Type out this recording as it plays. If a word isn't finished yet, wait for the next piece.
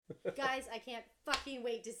Guys, I can't fucking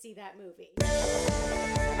wait to see that movie.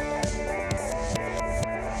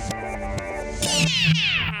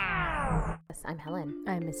 Yes, I'm Helen.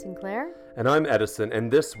 I'm Miss Sinclair. And I'm Edison,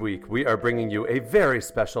 and this week we are bringing you a very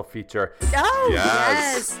special feature. Oh,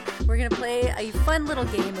 Yes! We're going to play a fun little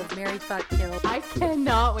game of Marry, Fuck, Kill. I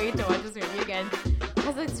cannot wait to watch this movie again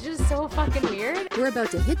because it's just so fucking weird. We're about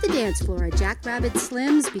to hit the dance floor at Jack Rabbit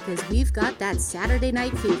Slim's because we've got that Saturday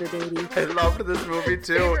night fever, baby. I loved this movie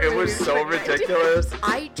too. It was so ridiculous.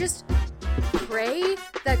 I just pray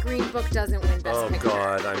that Green Book doesn't win Best Oh Picture.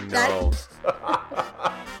 God, I know.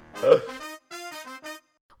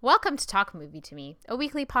 Welcome to Talk Movie to Me, a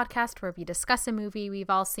weekly podcast where we discuss a movie we've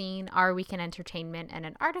all seen, our week in entertainment, and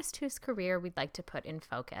an artist whose career we'd like to put in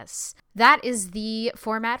focus. That is the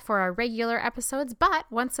format for our regular episodes, but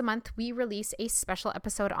once a month we release a special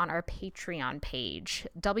episode on our Patreon page,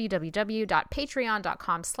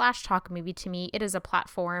 www.patreon.com/talkmovietome. It is a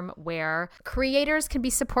platform where creators can be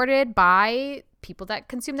supported by people that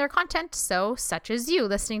consume their content, so such as you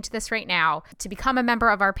listening to this right now. To become a member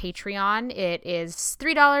of our Patreon, it is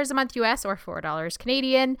 $3 a month US or $4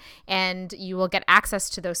 Canadian, and you will get access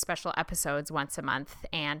to those special episodes once a month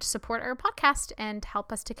and support our podcast and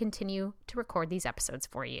help us to continue to record these episodes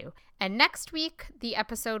for you. And next week, the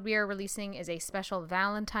episode we are releasing is a special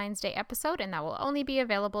Valentine's Day episode, and that will only be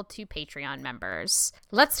available to Patreon members.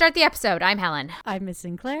 Let's start the episode. I'm Helen. I'm Miss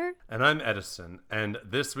Sinclair. And I'm Edison, and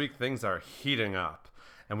this week things are heating up.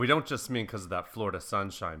 And we don't just mean because of that Florida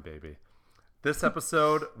sunshine, baby. This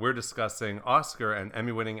episode, we're discussing Oscar and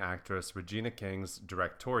Emmy-winning actress Regina King's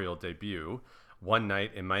directorial debut, One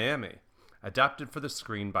Night in Miami, adapted for the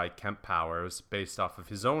screen by Kemp Powers, based off of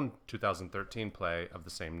his own 2013 play of the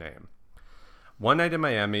same name. One Night in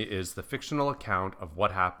Miami is the fictional account of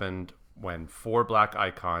what happened when four black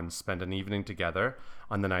icons spent an evening together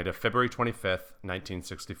on the night of February 25th,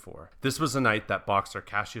 1964. This was a night that boxer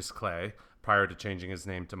Cassius Clay, prior to changing his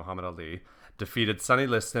name to Muhammad Ali, defeated Sonny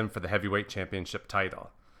Liston for the heavyweight championship title.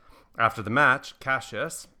 After the match,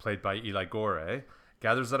 Cassius, played by Eli Gorey,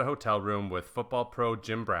 gathers at a hotel room with football pro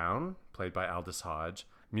Jim Brown, played by Aldous Hodge,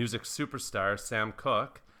 music superstar Sam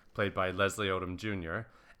Cooke, played by Leslie Odom Jr.,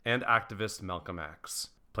 and activist Malcolm X,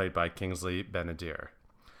 played by Kingsley Ben-Adir.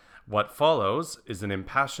 What follows is an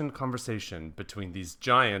impassioned conversation between these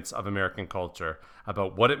giants of American culture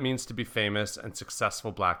about what it means to be famous and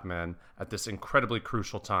successful black men at this incredibly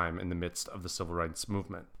crucial time in the midst of the civil rights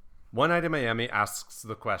movement. One Night in Miami asks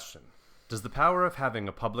the question, does the power of having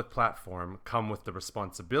a public platform come with the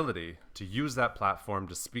responsibility to use that platform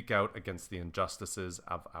to speak out against the injustices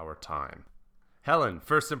of our time? Helen,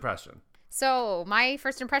 first impression. So my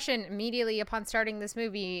first impression immediately upon starting this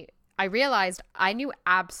movie, I realized I knew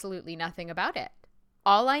absolutely nothing about it.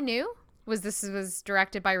 All I knew was this was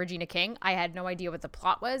directed by Regina King. I had no idea what the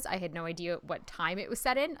plot was. I had no idea what time it was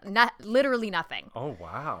set in. Literally nothing. Oh,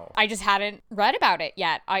 wow. I just hadn't read about it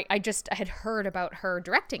yet. I just had heard about her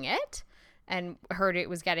directing it and heard it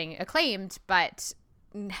was getting acclaimed, but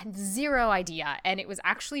had zero idea. And it was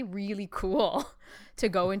actually really cool to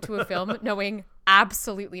go into a film knowing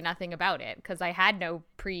absolutely nothing about it because I had no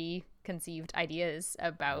preconceived ideas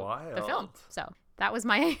about the film. So that was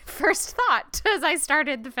my first thought as I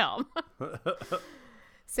started the film.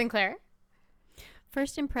 Sinclair?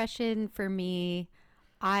 First impression for me,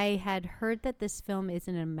 I had heard that this film is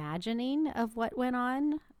an imagining of what went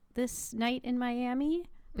on this night in Miami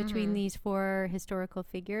between these four historical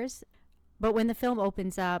figures. But when the film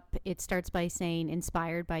opens up, it starts by saying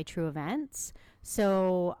inspired by true events.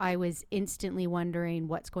 So I was instantly wondering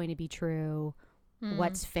what's going to be true,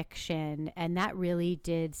 what's fiction, and that really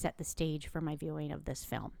did set the stage for my viewing of this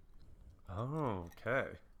film. Oh,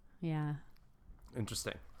 okay. Yeah.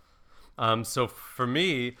 Interesting. So for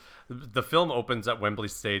me, the film opens at Wembley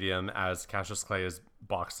Stadium as Cassius Clay is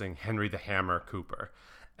boxing Henry the Hammer Cooper.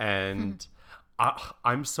 And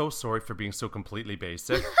I'm so sorry for being so completely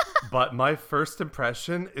basic, but my first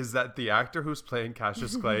impression is that the actor who's playing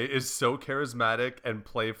Cassius Clay is so charismatic and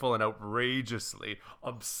playful and outrageously,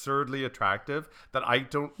 absurdly attractive that I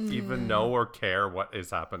don't even know or care what is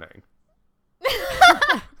happening.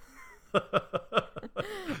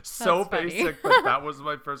 So basic, but that was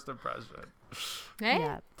my first impression. Hey?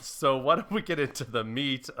 Yeah. So why don't we get into the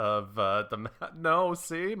meat of No,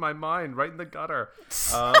 see? My mind, right in the gutter.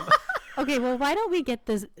 Okay, well, why don't we get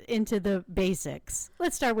this into the basics?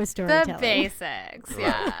 Let's start with storytelling. The basics,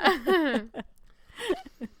 yeah.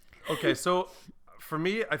 Okay, so for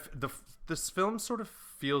me, this film sort of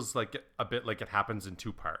feels like a bit like it happens in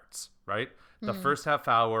two parts, right? The first half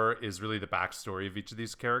hour is really the backstory of each of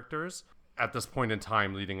these characters. at this point in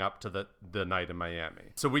time leading up to the night in Miami.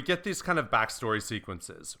 So we get these kind of backstory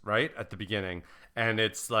sequences, right, at the beginning. And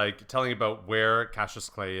it's like telling about where Cassius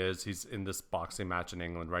Clay is. He's in this boxing match in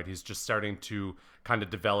England, right? He's just starting to kind of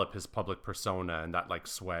develop his public persona and that like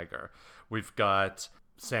swagger. We've got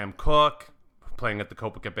Sam Cooke playing at the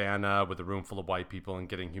Copacabana with a room full of white people and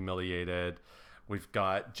getting humiliated. We've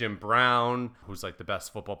got Jim Brown, who's like the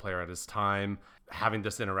best football player at his time, having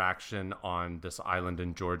this interaction on this island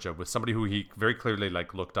in Georgia with somebody who he very clearly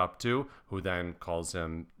like looked up to, who then calls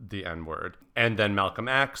him the N-word. And then Malcolm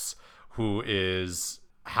X, who is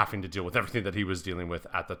having to deal with everything that he was dealing with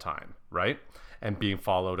at the time, right? And being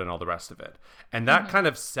followed and all the rest of it. And that kind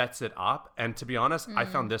of sets it up. And to be honest, I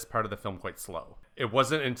found this part of the film quite slow. It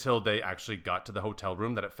wasn't until they actually got to the hotel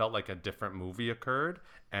room that it felt like a different movie occurred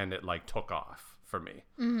and it like took off for me.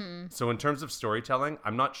 So in terms of storytelling,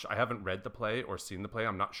 I haven't read the play or seen the play.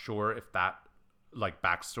 I'm not sure if that like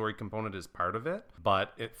backstory component is part of it,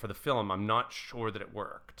 but for the film, I'm not sure that it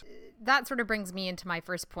worked. That sort of brings me into my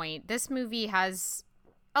first point. This movie has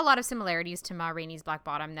a lot of similarities to Ma Rainey's Black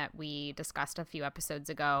Bottom that we discussed a few episodes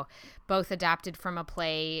ago, both adapted from a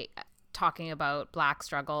play talking about Black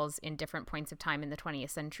struggles in different points of time in the 20th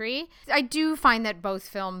century. I do find that both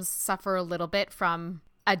films suffer a little bit from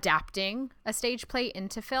adapting a stage play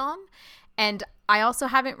into film. And I also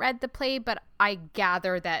haven't read the play, but I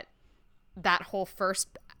gather that that whole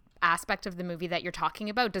first aspect of the movie that you're talking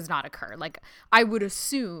about does not occur. Like, I would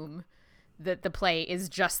assume that the play is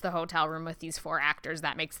just the hotel room with these four actors.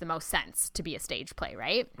 That makes the most sense to be a stage play,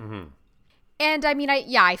 right? And I mean,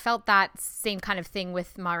 I felt that same kind of thing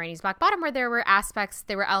with Ma Rainey's Black Bottom, where there were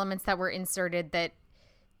elements that were inserted that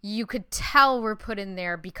you could tell were put in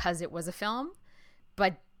there because it was a film,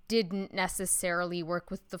 but didn't necessarily work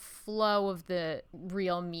with the flow of the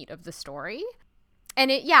real meat of the story. And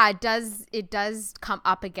it does come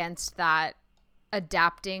up against that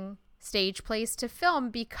adapting stage plays to film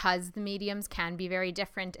because the mediums can be very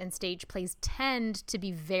different and stage plays tend to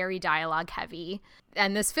be very dialogue heavy.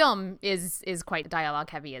 And this film is quite dialogue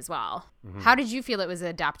heavy as well. How did you feel it was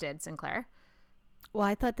adapted, Sinclair? Well,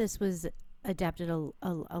 I thought this was adapted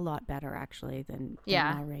a lot better actually than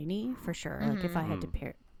Ma Rainey, for sure. Like if I had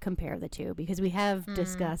to compare the two, because we have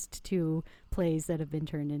discussed two plays that have been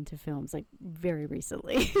turned into films like very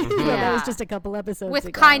recently. That was just a couple episodes with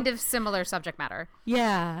ago. Kind of similar subject matter.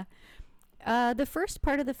 The first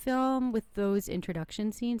part of the film with those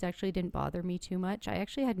introduction scenes actually didn't bother me too much. I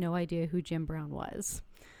actually had no idea who Jim Brown was.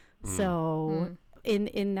 So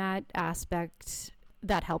in that aspect,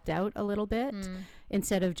 that helped out a little bit,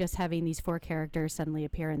 instead of just having these four characters suddenly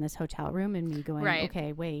appear in this hotel room and me going,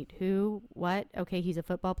 okay, wait, who, what? Okay, he's a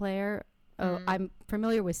football player. Oh, I'm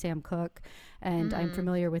familiar with Sam Cooke and I'm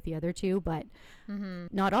familiar with the other two, but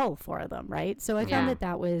not all four of them, right? So I found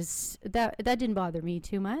that didn't bother me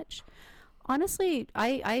too much. Honestly,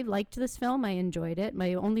 I liked this film. I enjoyed it.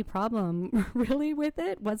 My only problem really with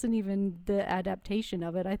it wasn't even the adaptation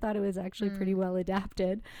of it. I thought it was actually pretty well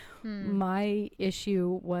adapted. My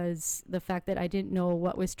issue was the fact that I didn't know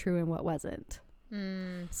what was true and what wasn't.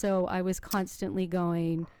 So I was constantly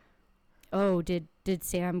going, oh, did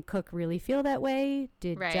Sam Cooke really feel that way?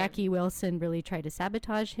 Did Jackie Wilson really try to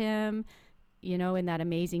sabotage him? You know, in that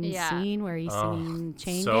amazing scene where he's singing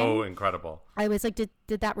Chain so Gang. incredible. I was like, did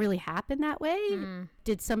that really happen that way?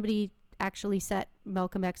 Did somebody actually set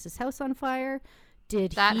Malcolm X's house on fire?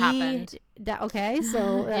 Did that happened? Okay,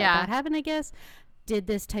 so that happened, I guess. Did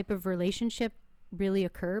this type of relationship really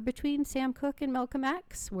occur between Sam Cooke and Malcolm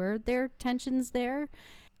X? Were there tensions there?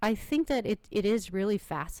 I think that it is really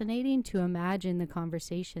fascinating to imagine the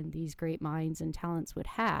conversation these great minds and talents would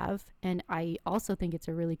have. And I also think it's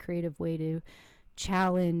a really creative way to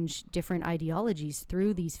challenge different ideologies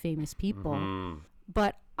through these famous people.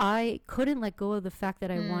 But I couldn't let go of the fact that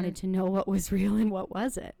I wanted to know what was real and what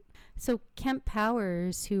wasn't. So Kemp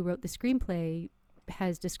Powers, who wrote the screenplay,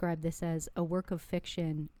 has described this as a work of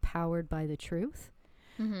fiction powered by the truth.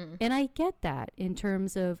 And I get that in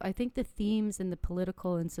terms of, I think the themes and the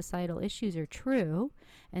political and societal issues are true,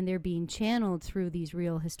 and they're being channeled through these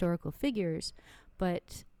real historical figures,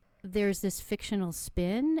 but there's this fictional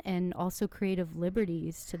spin and also creative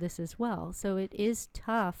liberties to this as well. So it is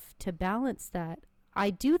tough to balance that.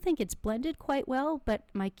 I do think it's blended quite well, but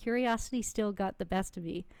my curiosity still got the best of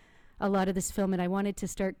me a lot of this film, and I wanted to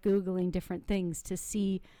start Googling different things to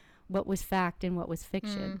see what was fact and what was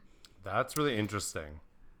fiction. That's really interesting.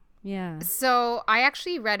 Yeah. So I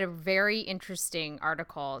actually read a very interesting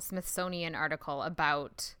article, Smithsonian article,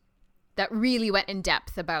 about that really went in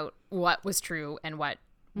depth about what was true and what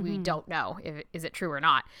we don't know. Is it true or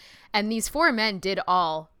not? And these four men did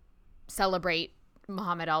all celebrate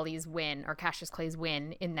Muhammad Ali's win or Cassius Clay's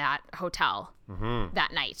win in that hotel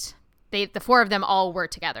that night. The four of them all were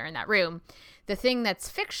together in that room. The thing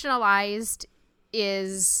that's fictionalized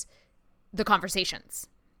is the conversations.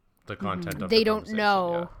 The content of They the don't conversation,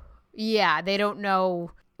 know. Yeah, they don't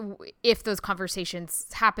know if those conversations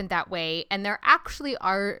happened that way. And there actually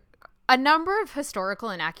are a number of historical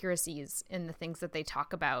inaccuracies in the things that they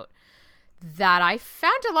talk about that I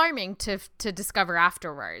found alarming to discover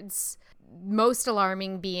afterwards. Most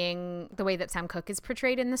alarming being the way that Sam Cooke is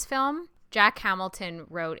portrayed in this film. Jack Hamilton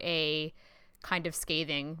wrote a kind of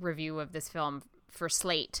scathing review of this film for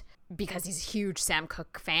Slate because he's a huge Sam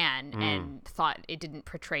Cooke fan and thought it didn't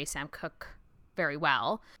portray Sam Cooke very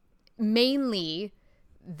well. Mainly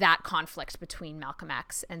that conflict between Malcolm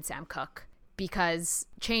X and Sam Cooke, because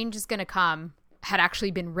Change Is Gonna Come had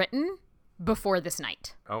actually been written before this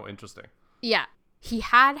night. Oh, interesting. Yeah. He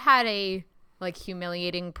had a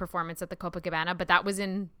humiliating performance at the Copacabana, but that was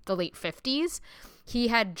in the late 50s. He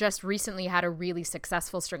had just recently had a really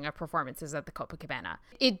successful string of performances at the Copacabana.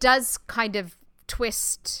 It does kind of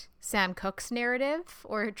twist Sam Cooke's narrative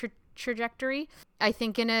or trajectory, I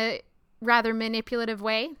think, in a rather manipulative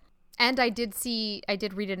way. And I did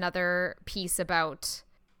read another piece about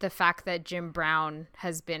the fact that Jim Brown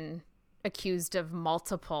has been accused of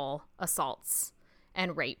multiple assaults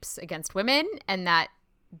and rapes against women, and that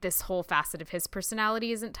this whole facet of his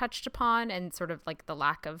personality isn't touched upon, and sort of like the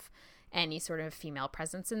lack of any sort of female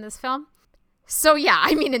presence in this film. So yeah,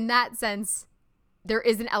 I mean, in that sense, there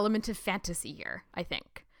is an element of fantasy here, I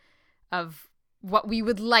think, of what we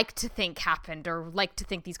would like to think happened, or like to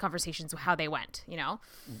think these conversations, how they went, you know?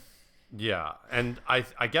 Yeah, and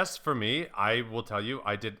I guess for me, I will tell you,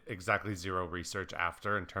 I did exactly zero research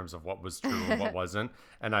after in terms of what was true and what wasn't,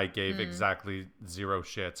 and I gave exactly zero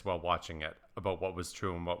shits while watching it about what was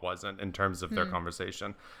true and what wasn't in terms of their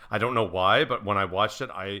conversation. I don't know why, but when I watched it,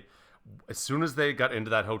 as soon as they got into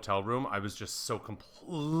that hotel room, I was just so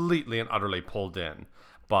completely and utterly pulled in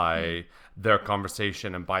by their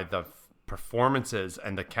conversation and by the performances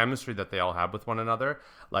and the chemistry that they all have with one another.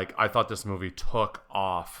 Like, I thought this movie took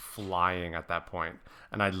off flying at that point,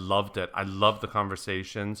 and I loved it. I loved the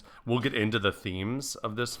conversations. We'll get into the themes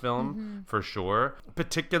of this film for sure,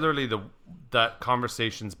 particularly that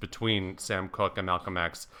conversations between Sam Cooke and Malcolm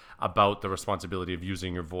X about the responsibility of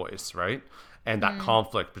using your voice, right? And that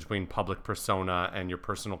conflict between public persona and your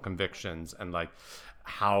personal convictions, and like,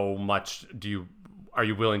 how much are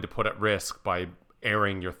you willing to put at risk by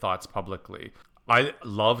airing your thoughts publicly. I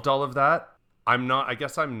loved all of that. I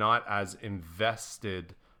guess I'm not as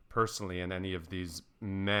invested personally in any of these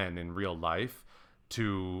men in real life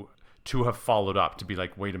to have followed up, to be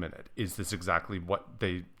like, wait a minute, is this exactly what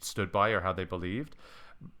they stood by or how they believed?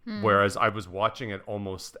 Whereas I was watching it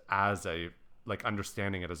almost as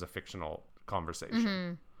understanding it as a fictional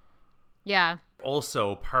conversation. Yeah.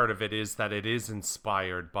 Also, part of it is that it is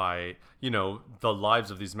inspired by, the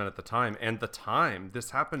lives of these men at the time. And the time,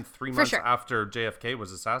 this happened 3 months after JFK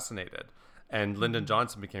was assassinated and Lyndon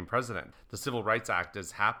Johnson became president. The Civil Rights Act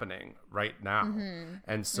is happening right now.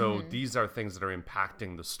 And so these are things that are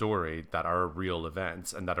impacting the story, that are real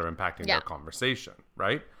events, and that are impacting their conversation,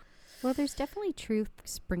 right? Well, there's definitely truth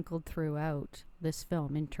sprinkled throughout this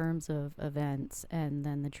film in terms of events, and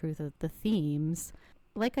then the truth of the themes.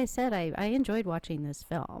 Like I said, I enjoyed watching this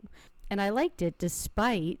film, and I liked it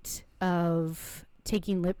despite of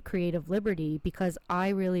taking creative liberty, because I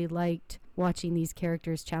really liked watching these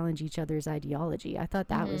characters challenge each other's ideology. I thought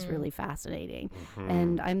that was really fascinating.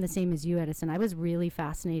 And I'm the same as you, Edison. I was really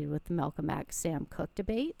fascinated with the Malcolm X, Sam Cooke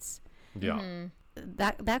debates. Yeah.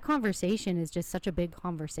 That conversation is just such a big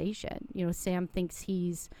conversation. Sam thinks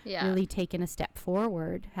he's really taken a step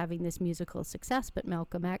forward having this musical success, but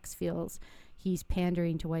Malcolm X feels he's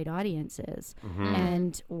pandering to white audiences.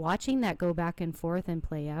 And watching that go back and forth and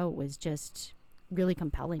play out was just really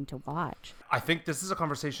compelling to watch. I think this is a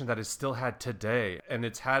conversation that is still had today, and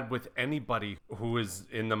it's had with anybody who is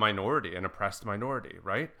in the minority, an oppressed minority,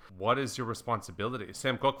 right? What is your responsibility?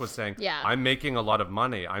 Sam Cooke was saying, I'm making a lot of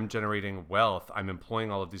money, I'm generating wealth, I'm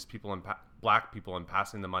employing all of these people and black people and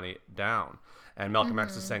passing the money down. And Malcolm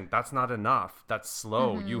X is saying, that's not enough, that's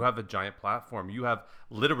slow. You have a giant platform, you have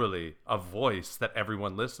literally a voice that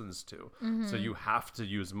everyone listens to, so you have to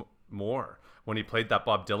use more. When he played that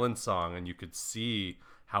Bob Dylan song, and you could see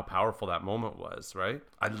how powerful that moment was, right?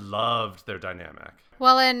 I loved their dynamic.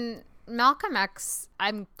 Well, in Malcolm X,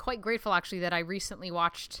 I'm quite grateful actually that I recently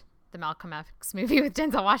watched the Malcolm X movie with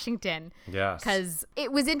Denzel Washington. Yes. Because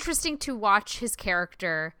it was interesting to watch his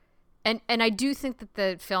character, and I do think that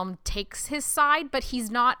the film takes his side, but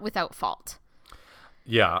he's not without fault.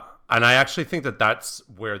 Yeah. And I actually think that that's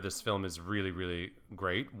where this film is really, really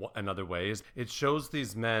great. Another way is it shows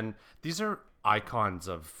these men, these are icons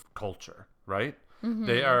of culture, right?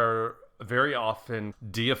 They are very often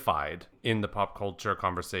deified in the pop culture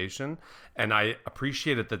conversation. And I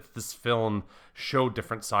appreciated that this film showed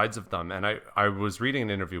different sides of them. And I was reading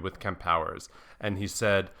an interview with Kemp Powers, and he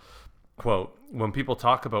said, quote, when people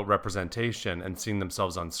talk about representation and seeing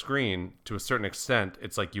themselves on screen, to a certain extent,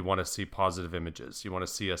 it's like you want to see positive images. You want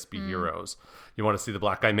to see us be heroes. You want to see the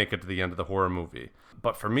black guy make it to the end of the horror movie.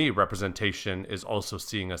 But for me, representation is also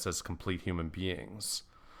seeing us as complete human beings.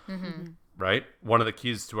 Right? One of the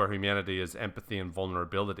keys to our humanity is empathy and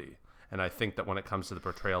vulnerability. And I think that when it comes to the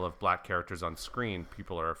portrayal of black characters on screen,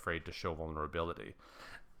 people are afraid to show vulnerability.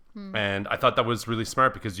 And I thought that was really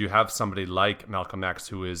smart because you have somebody like Malcolm X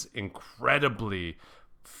who is incredibly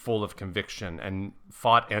full of conviction and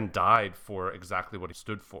fought and died for exactly what he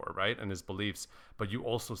stood for, right? And his beliefs. But you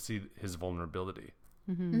also see his vulnerability.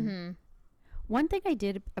 One thing I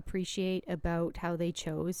did appreciate about how they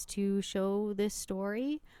chose to show this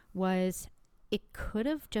story was it could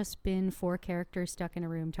have just been 4 characters stuck in a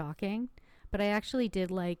room talking, but I actually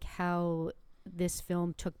did like how this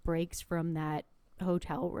film took breaks from that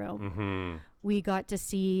hotel room. We got to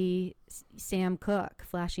see Sam Cooke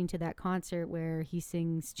flashing to that concert where he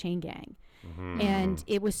sings Chain Gang. And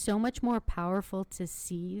it was so much more powerful to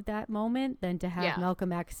see that moment than to have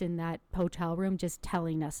Malcolm X in that hotel room just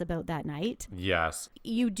telling us about that night. Yes.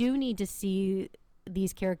 You do need to see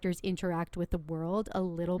these characters interact with the world a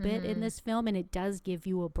little bit in this film, and it does give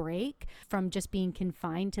you a break from just being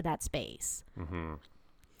confined to that space.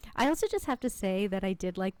 I also just have to say that I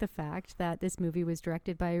did like the fact that this movie was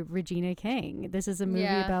directed by Regina King. This is a movie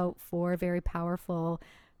about 4 very powerful,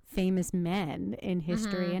 famous men in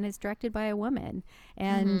history, and it's directed by a woman.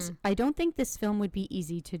 And I don't think this film would be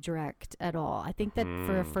easy to direct at all. I think that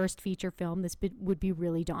for a first feature film, this would be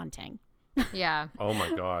really daunting. Yeah. Oh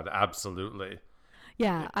my God, absolutely.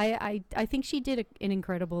 Yeah, I think she did an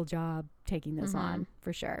incredible job taking this on,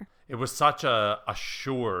 for sure. It was such a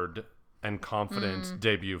assured and confident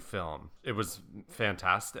debut film. It was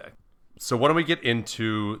fantastic. So why don't we get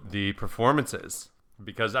into the performances?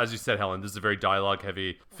 Because as you said, Helen, this is a very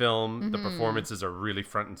dialogue-heavy film. The performances are really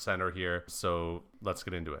front and center here. So let's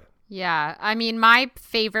get into it. Yeah. I mean, my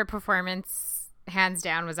favorite performance, hands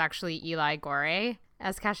down, was actually Eli Gorey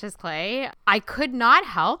as Cassius Clay. I could not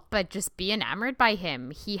help but just be enamored by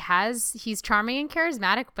him. He's charming and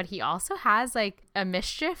charismatic, but he also has like a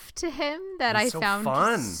mischief to him that He's I so found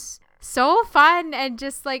fun. So fun. And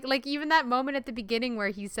just like even that moment at the beginning where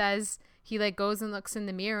he says he like goes and looks in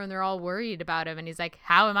the mirror and they're all worried about him and he's like,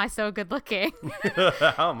 how am I so good looking?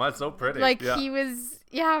 How am I so pretty? Like he was,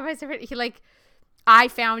 am I so pretty? I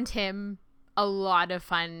found him a lot of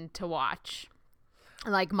fun to watch.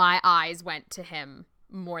 Like my eyes went to him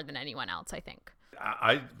more than anyone else, I think.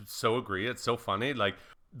 I so agree. It's so funny. Like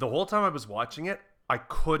the whole time I was watching it, I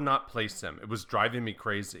could not place him. It was driving me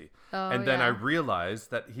crazy. And then I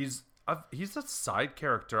realized that he's a side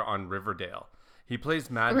character on Riverdale. He plays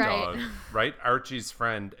Mad Dog, right? Archie's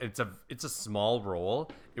friend. It's a small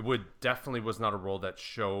role. It definitely was not a role that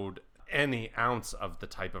showed any ounce of the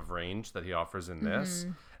type of range that he offers in this.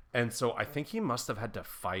 And so I think he must have had to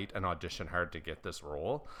fight and audition hard to get this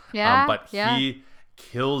role. He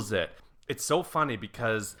kills it. It's so funny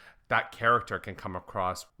because that character can come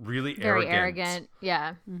across really very arrogant.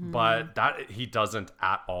 Yeah. But that he doesn't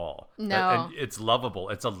at all. No. And it's lovable.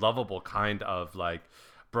 It's a lovable kind of like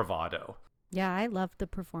bravado. Yeah, I loved the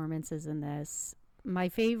performances in this. My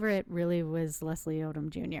favorite really was Leslie Odom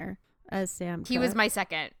Jr. as Sam He Cooke. was my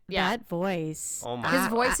second. Yeah. That voice. Oh my His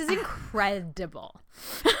voice is incredible.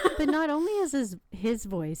 But not only is his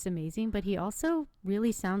voice amazing, but he also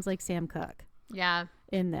really sounds like Sam Cooke Yeah.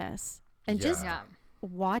 in this. And just Yeah.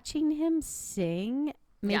 watching him sing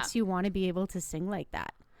makes you want to be able to sing like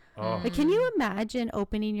that. Oh. Like, can you imagine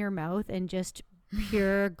opening your mouth and just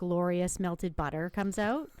pure glorious melted butter comes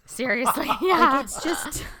out? Seriously. Like, Yeah. it's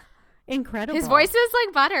just incredible. His voice is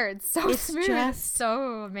like butter. It's so It's smooth. just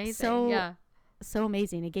so amazing. so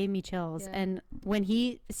amazing. It gave me chills. Yeah. And when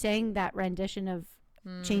he sang that rendition of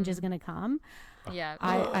Change is Gonna Come, Yeah.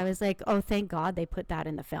 I was like, oh, thank God they put that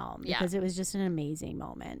in the film, Yeah. because it was just an amazing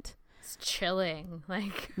moment. It's chilling.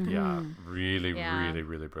 Like, Yeah. Really, Yeah. really,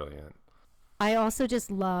 really brilliant. I also just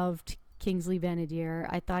loved Kingsley Ben-Adir.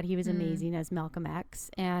 I thought he was amazing as Malcolm X.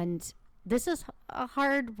 And this is a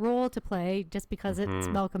hard role to play just because it's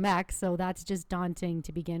Malcolm X, so that's just daunting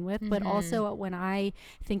to begin with. But also when I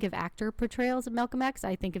think of actor portrayals of Malcolm X,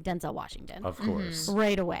 I think of Denzel Washington Of course.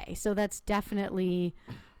 right away. So that's definitely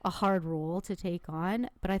a hard role to take on.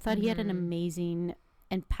 But I thought he had an amazing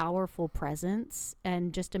and powerful presence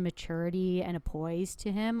and just a maturity and a poise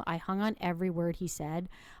to him. I hung on every word he said.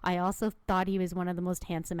 I also thought he was one of the most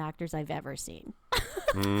handsome actors I've ever seen.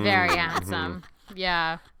 Very handsome.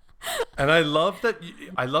 Yeah. And I love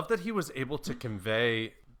that he was able to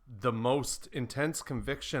convey the most intense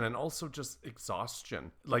conviction and also just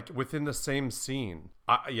exhaustion, like within the same scene.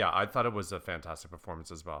 I thought it was a fantastic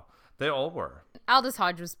performance as well. They all were. Aldous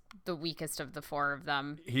Hodge was the weakest of the four of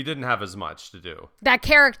them. He didn't have as much to do. That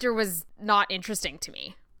character was not interesting to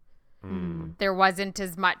me. There wasn't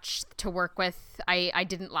as much to work with. I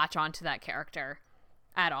didn't latch on to that character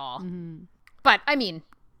at all. But, I mean,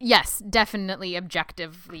 yes, definitely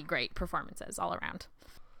objectively great performances all around.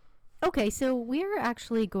 Okay, so we're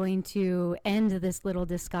actually going to end this little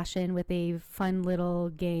discussion with a fun little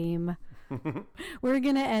game. We're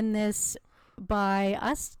going to end this by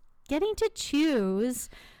us getting to choose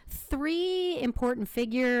 3 important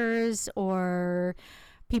figures or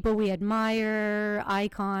people we admire,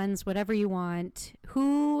 icons, whatever you want.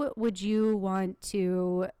 Who would you want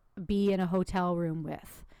to be in a hotel room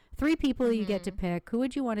with? 3 people you get to pick. Who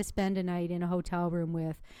would you want to spend a night in a hotel room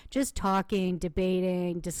with? Just talking,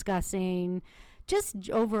 debating, discussing, just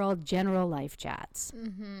overall general life chats.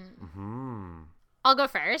 I'll go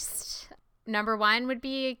first. Number 1 would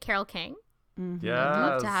be Carole King. Yeah. I'd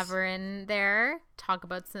love to have her in there. Talk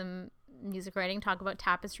about some music writing. Talk about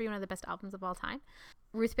Tapestry, one of the best albums of all time.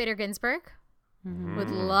 Ruth Bader Ginsburg.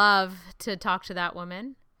 Would love to talk to that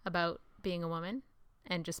woman about being a woman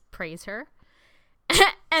and just praise her.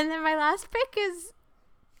 And then my last pick is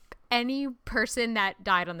any person that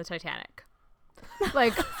died on the Titanic.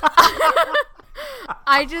 Like,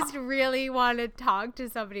 I just really want to talk to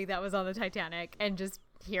somebody that was on the Titanic and just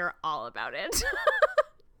hear all about it.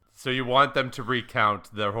 So you want them to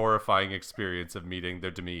recount their horrifying experience of meeting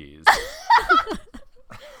their demise. I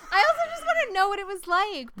also just want to know what it was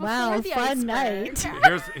like before Wow, the fun iceberg.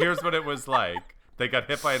 night. Here's what it was like. They got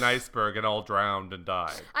hit by an iceberg and all drowned and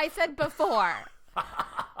died. I said before.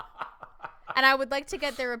 And I would like to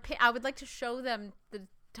get their I would like to show them the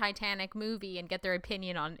Titanic movie and get their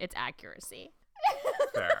opinion on its accuracy.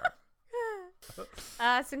 Fair.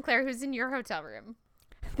 Sinclair, who's in your hotel room?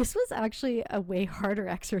 This was actually a way harder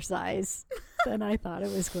exercise than I thought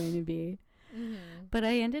it was going to be. But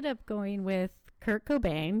I ended up going with Kurt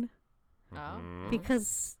Cobain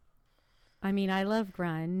because, I mean, I love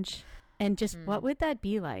grunge. And just what would that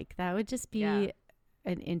be like? That would just be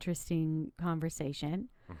an interesting conversation.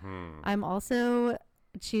 I'm also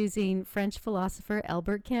choosing French philosopher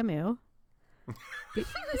Albert Camus.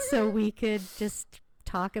 So we could just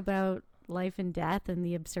talk about life and death and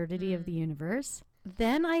the absurdity of the universe.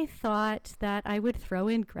 Then I thought that I would throw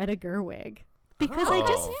in Greta Gerwig because I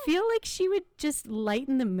just feel like she would just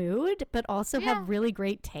lighten the mood, but also have really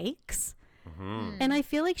great takes. And I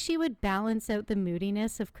feel like she would balance out the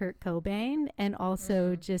moodiness of Kurt Cobain and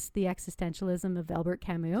also just the existentialism of Albert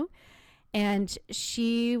Camus. And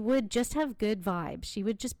she would just have good vibes. She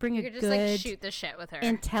would just bring a just good, like shoot the shit with her.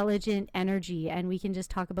 intelligent energy, and we can just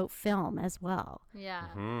talk about film as well. Yeah.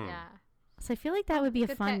 So I feel like that would be a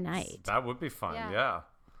Good fun picks. night. That would be fun, yeah.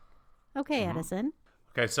 Okay, Edison.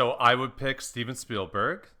 Okay, so I would pick Steven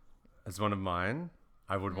Spielberg as one of mine.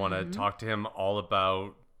 I would want to talk to him all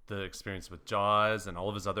about the experience with Jaws and all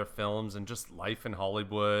of his other films and just life in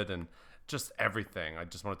Hollywood and just everything. I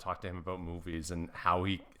just want to talk to him about movies and how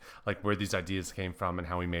he, like, where these ideas came from and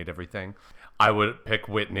how he made everything. I would pick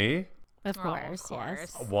Whitney. Of course,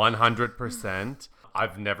 yes. 100%.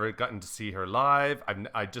 I've never gotten to see her live. I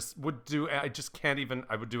would do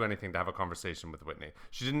anything to have a conversation with Whitney.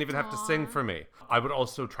 She didn't even have to sing for me. I would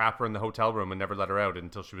also trap her in the hotel room and never let her out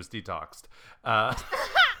until she was detoxed.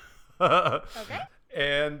 Okay.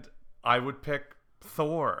 And I would pick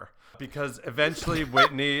Thor because eventually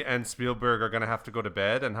Whitney and Spielberg are going to have to go to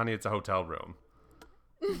bed, and honey, it's a hotel room.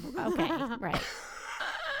 Okay, right.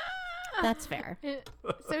 That's fair.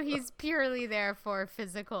 So he's purely there for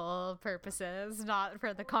physical purposes, not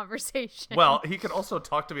for the conversation. Well, he could also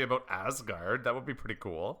talk to me about Asgard. That would be pretty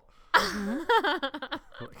cool.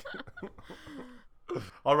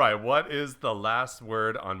 All right, what is the last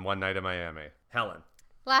word on One Night in Miami? Helen.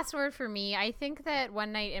 Last word for me, I think that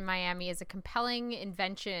One Night in Miami is a compelling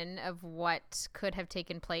invention of what could have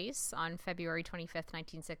taken place on February 25th,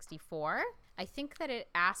 1964. I think that it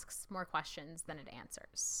asks more questions than it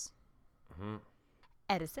answers.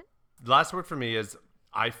 Edison? Last word for me is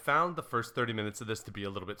I found the first 30 minutes of this to be a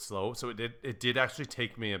little bit slow, so it did actually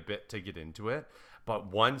take me a bit to get into it.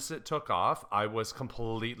 But once it took off, I was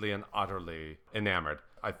completely and utterly enamored.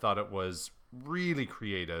 I thought it was really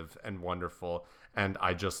creative and wonderful, and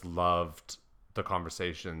I just loved the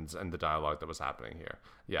conversations and the dialogue that was happening here.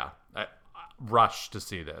 Yeah, I rushed to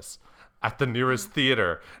see this at the nearest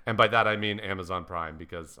theater, and by that I mean Amazon Prime,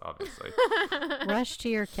 because obviously. Rush to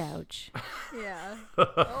your couch. Yeah.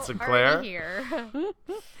 Sinclair? Already here.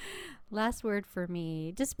 Last word for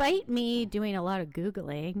me. Despite me doing a lot of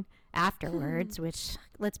Googling afterwards, which,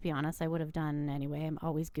 let's be honest, I would have done anyway. I'm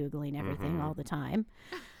always Googling everything all the time.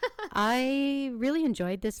 I really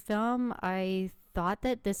enjoyed this film. I thought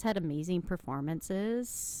that this had amazing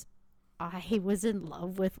performances. I was in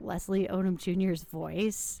love with Leslie Odom Jr.'s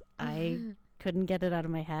voice. I couldn't get it out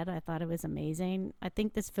of my head. I thought it was amazing. I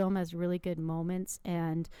think this film has really good moments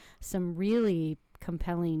and some really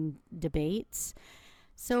compelling debates.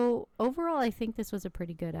 So overall, I think this was a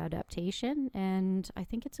pretty good adaptation, and I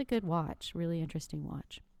think it's a good watch, really interesting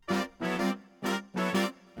watch.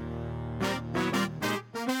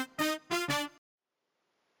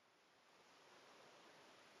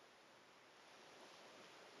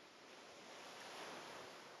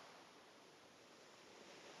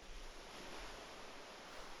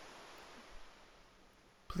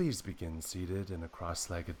 Please begin seated in a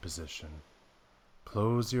cross-legged position.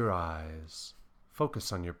 Close your eyes.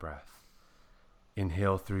 Focus on your breath.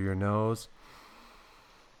 Inhale through your nose.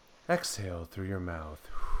 Exhale through your mouth.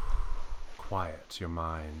 Quiet your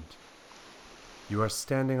mind. You are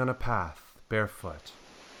standing on a path, barefoot.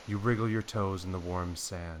 You wriggle your toes in the warm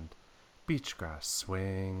sand. Beach grass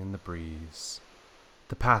swaying in the breeze.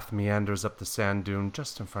 The path meanders up the sand dune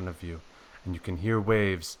just in front of you, and you can hear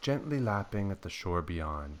waves gently lapping at the shore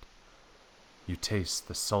beyond. You taste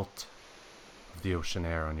the salt of the ocean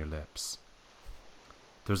air on your lips.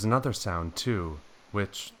 There's another sound, too,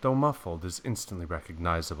 which, though muffled, is instantly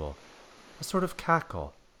recognizable. A sort of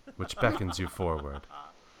cackle, which beckons you forward.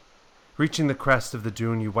 Reaching the crest of the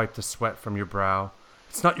dune, you wipe the sweat from your brow.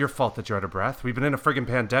 It's not your fault that you're out of breath. We've been in a friggin'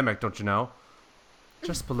 pandemic, don't you know?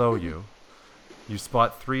 Just below you, you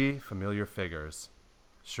spot 3 familiar figures.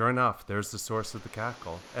 Sure enough, there's the source of the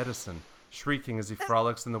cackle, Edison, shrieking as he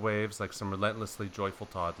frolics in the waves like some relentlessly joyful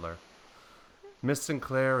toddler. Miss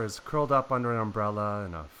Sinclair is curled up under an umbrella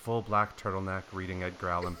in a full black turtleneck reading Edgar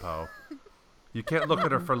Allan Poe. You can't look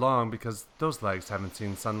at her for long because those legs haven't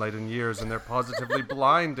seen sunlight in years and they're positively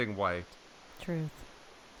blinding white. Truth.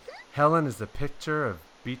 Helen is a picture of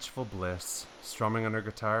beachful bliss, strumming on her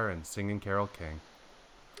guitar and singing Carole King.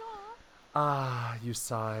 Ah, you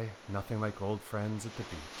sigh, nothing like old friends at the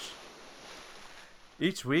beach.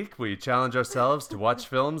 Each week, we challenge ourselves to watch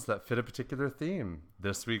films that fit a particular theme.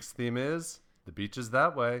 This week's theme is The Beach is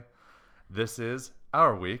That Way. This is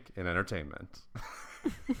our week in entertainment.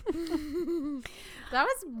 That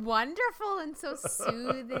was wonderful and so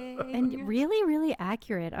soothing. And really, really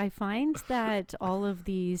accurate. I find that all of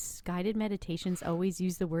these guided meditations always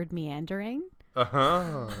use the word meandering.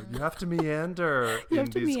 Uh-huh. You have to meander You in have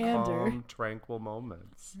to these meander. calm, tranquil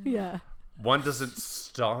moments. Yeah. One doesn't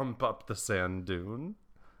stomp up the sand dune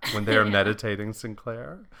when they are meditating,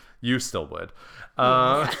 Sinclair. You still would.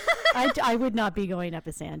 I would not be going up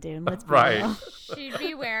a sand dune. Let's be Right. real. She'd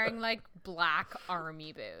be wearing like black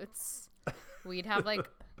army boots. We'd have like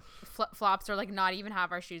flip-flops or like not even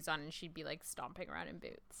have our shoes on, and she'd be like stomping around in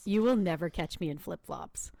boots. You will never catch me in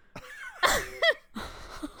flip-flops.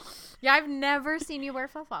 Yeah, I've never seen you wear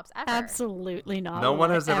flip-flops ever. Absolutely not. No will one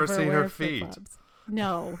I has ever seen her wear feet. flip-flops.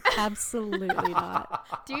 No, absolutely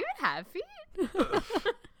not. Do you even have feet?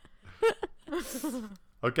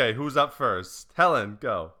 Okay, who's up first? Helen,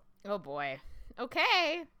 go. Oh boy.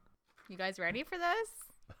 Okay. You guys ready for this?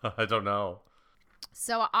 I don't know.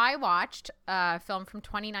 So I watched a film from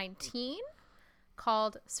 2019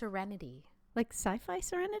 called Serenity. Like sci-fi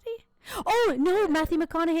Serenity? Oh, no, Matthew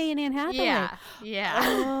McConaughey and Anne Hathaway. Yeah.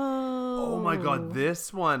 Oh. Oh my god,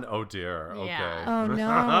 this one. Oh dear. Okay. Yeah. Oh,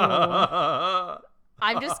 no.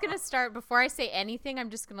 I'm just going to start, before I say anything, I'm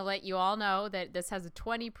just going to let you all know that this has a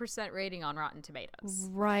 20% rating on Rotten Tomatoes.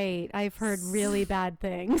 Right. I've heard really bad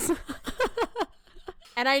things.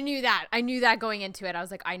 And I knew that. I knew that going into it. I was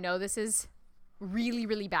like, I know this is really,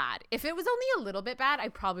 really bad. If it was only a little bit bad, I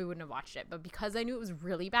probably wouldn't have watched it. But because I knew it was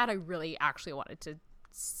really bad, I really actually wanted to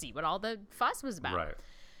see what all the fuss was about. Right.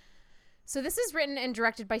 So this is written and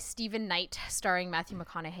directed by Stephen Knight, starring Matthew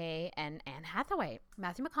McConaughey and Anne Hathaway.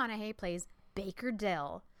 Matthew McConaughey plays Baker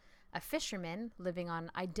Dill, a fisherman living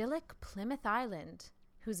on idyllic Plymouth Island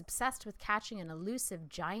who's obsessed with catching an elusive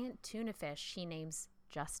giant tuna fish he names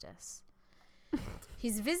Justice.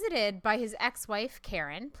 He's visited by his ex-wife,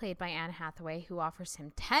 Karen, played by Anne Hathaway, who offers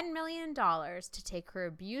him $10 million to take her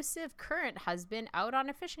abusive current husband out on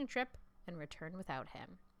a fishing trip and return without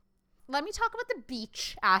him. Let me talk about the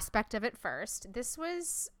beach aspect of it first. This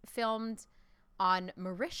was filmed on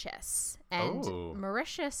Mauritius. And Oh.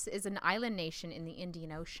 Mauritius is an island nation in the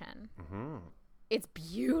Indian Ocean. Mm-hmm. It's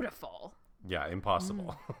beautiful. Yeah,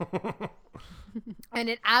 impossible. And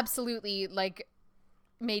it absolutely, like,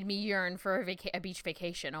 made me yearn for a beach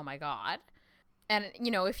vacation. Oh, my God. And, you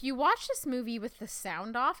know, if you watch this movie with the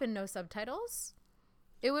sound off and no subtitles,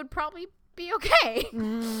 it would probably be okay.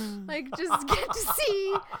 Like, just get to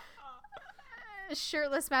see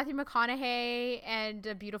shirtless Matthew McConaughey and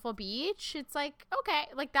a beautiful beach. It's like, okay,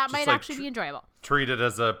 like, that might like actually be enjoyable. Treat it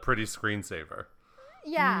as a pretty screensaver.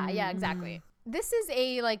 Yeah, exactly. This is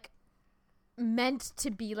meant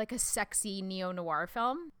to be like a sexy neo-noir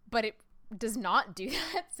film, but it does not do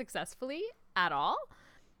that successfully at all.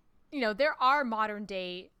 You know, there are modern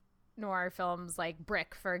day noir films like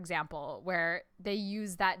Brick, for example, where they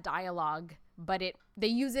use that dialogue, but they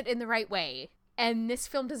use it in the right way. And this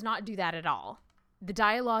film does not do that at all. The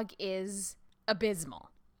dialogue is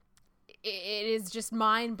abysmal. It is just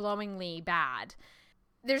mind-blowingly bad.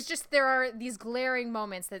 There are these glaring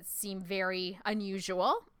moments that seem very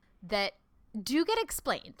unusual that do get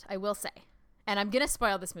explained, I will say. And I'm going to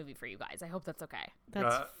spoil this movie for you guys. I hope that's okay.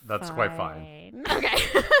 That's quite fine. Okay.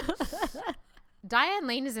 Diane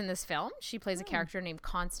Lane is in this film. She plays a character named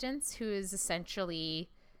Constance, who is essentially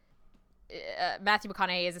Matthew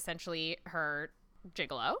McConaughey is essentially her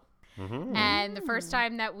gigolo. Mm-hmm. And the first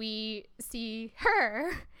time that we see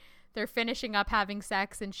her, they're finishing up having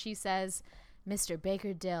sex, and she says, "Mr.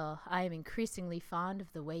 Baker Dill, I am increasingly fond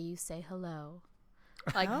of the way you say hello."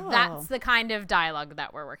 Like, that's the kind of dialogue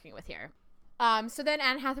that we're working with here. So then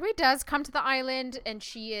Anne Hathaway does come to the island, and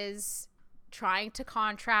she is trying to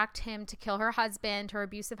contract him to kill her husband, her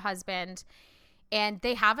abusive husband. And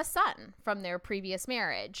they have a son from their previous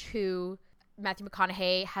marriage who Matthew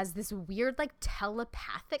McConaughey has this weird, like,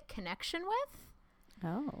 telepathic connection with.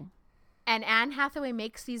 Oh. And Anne Hathaway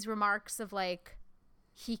makes these remarks of, like,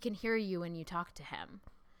 he can hear you when you talk to him.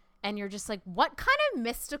 And you're just like, what kind of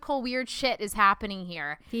mystical weird shit is happening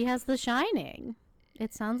here? He has The Shining.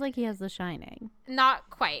 It sounds like he has The Shining. Not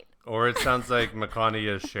quite. Or it sounds like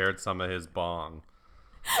McConaughey has shared some of his bong.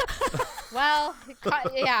 Well,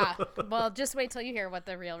 yeah. Well, just wait till you hear what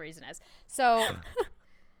the real reason is. So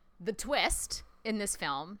the twist in this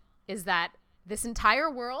film is that this entire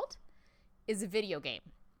world is a video game.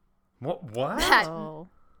 What? Oh.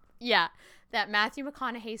 Yeah, that Matthew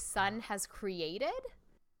McConaughey's son has created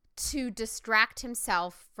to distract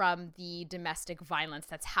himself from the domestic violence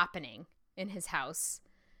that's happening in his house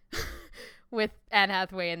with Anne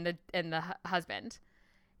Hathaway and the husband.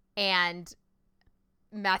 And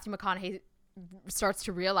Matthew McConaughey starts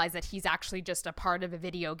to realize that he's actually just a part of a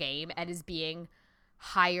video game and is being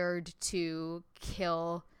hired to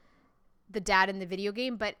kill the dad in the video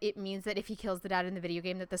game, but it means that if he kills the dad in the video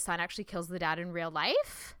game, that the son actually kills the dad in real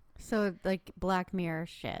life. So, like, Black Mirror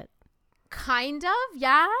shit. Kind of,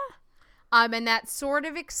 yeah. And that sort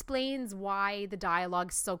of explains why the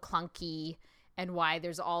dialogue's so clunky and why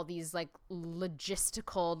there's all these, like,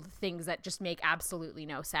 logistical things that just make absolutely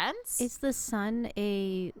no sense. Is the son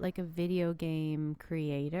a video game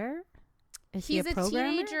creator? Is He's he a a programmer?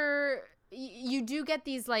 teenager. You do get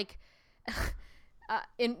these, like,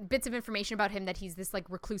 in bits of information about him that he's this, like,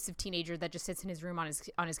 reclusive teenager that just sits in his room on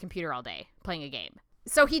his computer all day playing a game.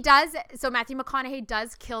 So Matthew McConaughey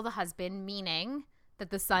does kill the husband, meaning that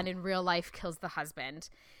the son in real life kills the husband.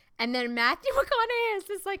 And then Matthew McConaughey has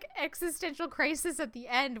this, like, existential crisis at the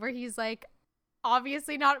end where he's like,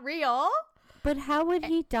 obviously not real. But how would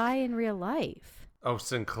he die in real life? Oh,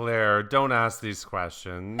 Sinclair, don't ask these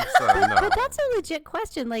questions. No. But that's a legit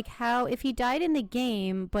question. Like, how, if he died in the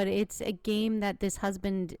game, but it's a game that this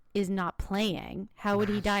husband is not playing, how would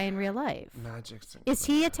he die in real life? Magic Sinclair. Is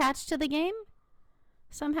he attached to the game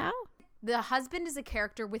somehow? The husband is a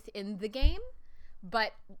character within the game,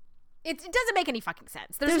 but it doesn't make any fucking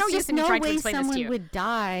sense. There's no use in me trying to explain this to you. Someone would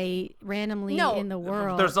die randomly in the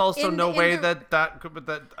world. There's also In no the- way in the-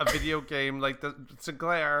 that a video game like the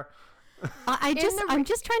Sinclair. I'm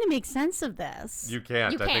just trying to make sense of this. You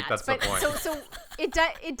can't. You I can't. think that's but the point. So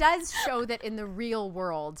it does show that in the real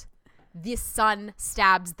world, the son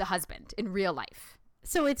stabs the husband in real life.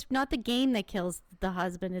 So it's not the game that kills the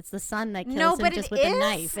husband; it's the son that kills No, him but just it with is a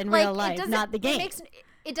knife in like, real it life, doesn't- not the game.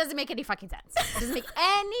 It doesn't make any fucking sense. It doesn't make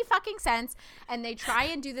any fucking sense. And they try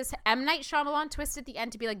and do this M. Night Shyamalan twist at the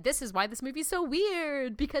end to be like, this is why this movie's so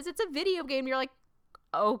weird, because it's a video game. You're like,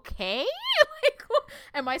 okay? Like,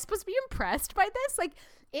 am I supposed to be impressed by this? Like,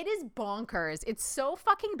 it is bonkers. It's so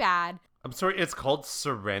fucking bad. I'm sorry. It's called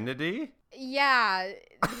Serenity. Yeah,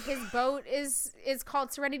 his boat is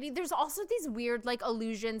called Serenity. There's also these weird, like,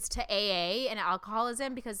 allusions to AA and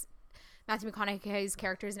alcoholism because Matthew McConaughey's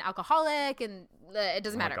character is an alcoholic, and it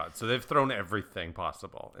doesn't matter. Oh my God. So they've thrown everything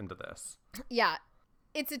possible into this. Yeah.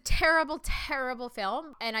 It's a terrible, terrible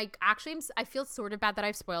film, and I feel sort of bad that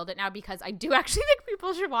I've spoiled it now because I do actually think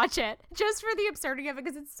people should watch it just for the absurdity of it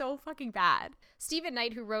because it's so fucking bad. Stephen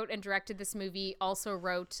Knight, who wrote and directed this movie, also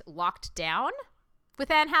wrote Locked Down with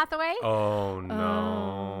Anne Hathaway. Oh,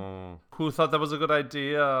 no. Who thought that was a good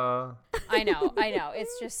idea? I know.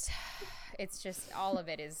 It's just all of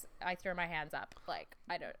it is, I throw my hands up. Like,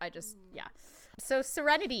 yeah. So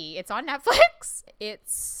Serenity, it's on Netflix.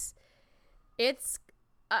 It's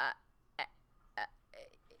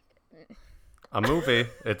a movie.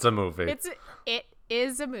 It's a movie. It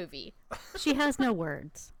is a movie. She has no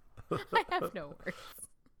words. I have no words.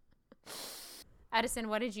 Edison,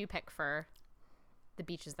 what did you pick for The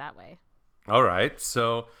Beach Is That Way? All right.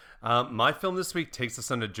 So my film this week takes us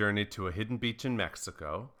on a journey to a hidden beach in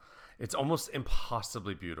Mexico. It's almost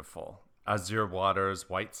impossibly beautiful. Azure waters,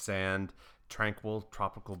 white sand, tranquil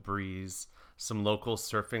tropical breeze, some locals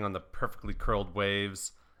surfing on the perfectly curled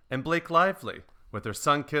waves, and Blake Lively with her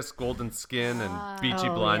sun-kissed golden skin and beachy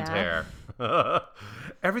blonde hair.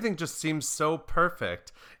 Everything just seems so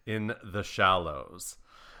perfect in The Shallows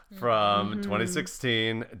from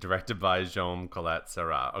 2016, directed by Jaume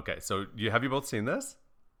Collet-Serra. Okay, so have you both seen this?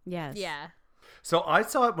 Yes. Yeah. So I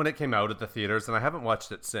saw it when it came out at the theaters, and I haven't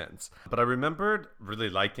watched it since. But I remembered really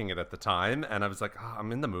liking it at the time, and I was like,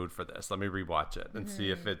 I'm in the mood for this. Let me rewatch it and see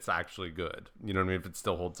if it's actually good. You know what I mean? If it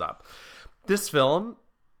still holds up. This film,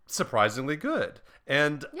 surprisingly good.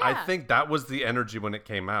 And I think that was the energy when it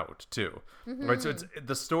came out, too. Right? So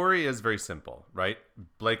the story is very simple, right?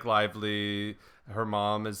 Blake Lively, her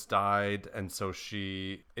mom has died, and so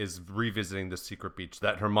she is revisiting the secret beach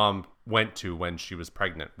that her mom went to when she was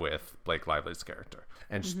pregnant with Blake Lively's character.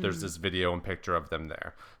 And there's this video and picture of them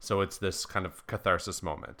there. So it's this kind of catharsis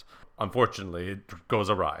moment. Unfortunately, it goes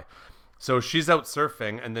awry. So she's out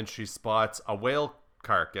surfing, and then she spots a whale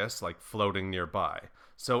carcass like floating nearby.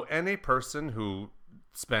 So any person who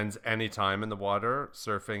spends any time in the water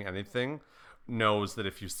surfing anything knows that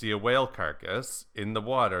if you see a whale carcass in the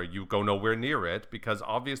water, you go nowhere near it, because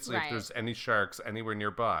obviously if there's any sharks anywhere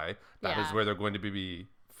nearby, that is where they're going to be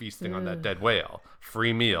feasting on that dead whale.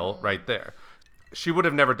 Free meal right there. She would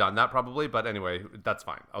have never done that probably, but anyway, that's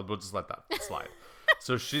fine. We'll just let that slide.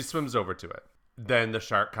 So she swims over to it. Then the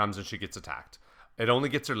shark comes and she gets attacked. It only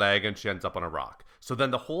gets her leg and she ends up on a rock. So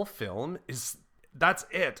then the whole film that's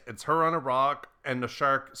it. It's her on a rock and the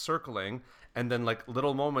shark circling, and then like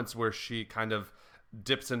little moments where she kind of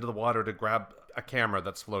dips into the water to grab a camera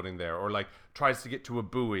that's floating there, or like tries to get to a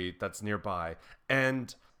buoy that's nearby.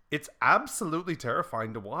 And it's absolutely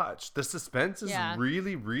terrifying to watch. The suspense is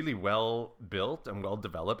really, really well built and well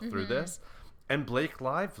developed through this. And Blake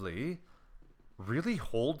Lively really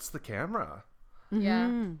holds the camera.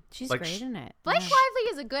 Yeah. She's Like, great in it. Blake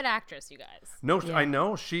Lively is a good actress, you guys. No, I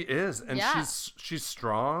know she is, and Yeah. she's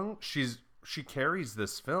strong. She carries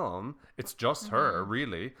this film. It's just her,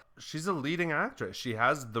 really. She's a leading actress. She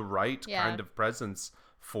has the right kind of presence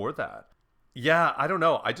for that. Yeah, I don't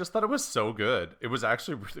know. I just thought it was so good. It was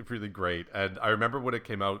actually really, really great. And I remember when it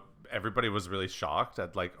came out, everybody was really shocked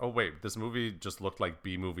at like, oh wait, this movie just looked like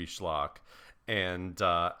B-movie schlock, and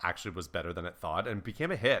actually was better than it thought, and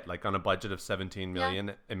became a hit. Like on a budget of 17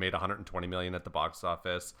 million, it made 120 million at the box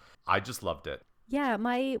office. I just loved it. Yeah,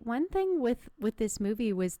 my one thing with this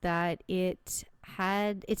movie was that it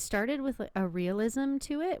started with a realism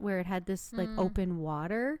to it, where it had this like open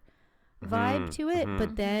water vibe to it,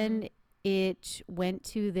 but then it went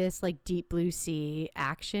to this like deep blue sea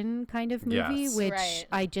action kind of movie, which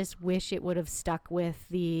I just wish it would have stuck with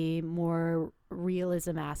the more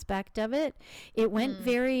realism aspect of it. It went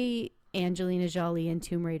very Angelina Jolie in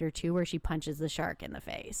Tomb Raider 2, where she punches the shark in the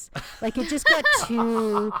face. Like it just got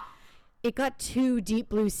too it got too deep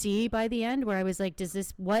blue sea by the end, where I was like,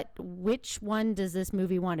 which one does this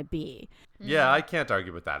movie want to be? Yeah, I can't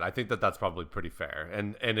argue with that. I think that that's probably pretty fair,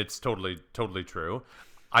 and it's totally true.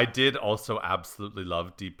 I did also absolutely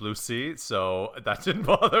love Deep Blue Sea, so that didn't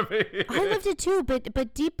bother me. I loved it too,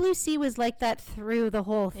 but Deep Blue Sea was like that through the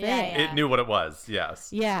whole thing. It knew what it was,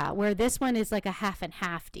 yes. Yeah, where this one is like a half and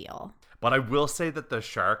half deal. But I will say that the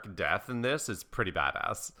shark death in this is pretty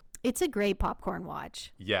badass. It's a great popcorn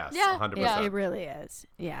watch. Yes, Yeah, 100%. Yeah, it really is.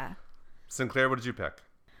 Yeah. Sinclair, what did you pick?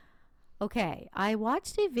 Okay, I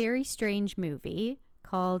watched a very strange movie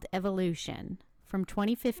called Evolution from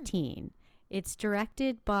 2015. It's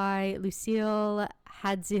directed by Lucille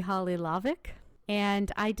Hadzihalilovic,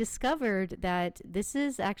 and I discovered that this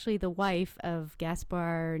is actually the wife of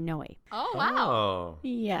Gaspar Noé. Oh, wow. Oh.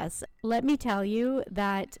 Yes, let me tell you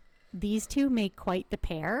that these two make quite the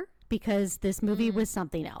pair. because this movie was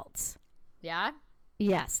something else. Yeah?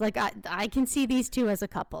 Yes, like I can see these two as a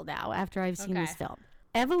couple now after I've seen this film.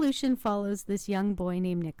 Evolution follows this young boy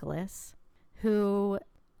named Nicholas, who,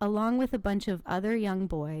 along with a bunch of other young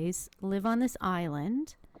boys, live on this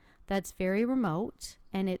island that's very remote,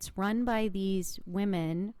 and it's run by these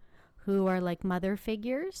women who are like mother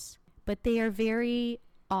figures, but they are very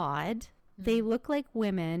odd. They look like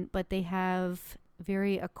women, but they have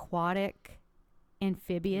very aquatic,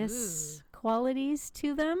 amphibious qualities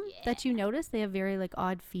to them that you notice. They have very like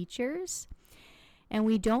odd features. And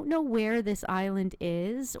we don't know where this island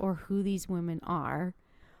is or who these women are,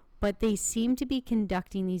 but they seem to be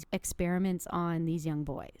conducting these experiments on these young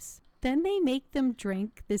boys. Then they make them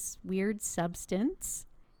drink this weird substance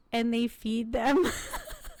and they feed them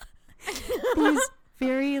these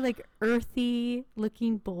very like earthy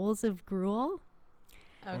looking bowls of gruel.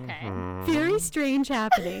 Okay. Very strange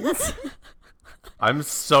happenings. I'm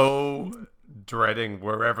so dreading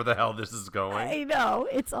wherever the hell this is going. I know.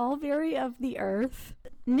 It's all very of the earth.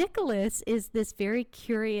 Nicholas is this very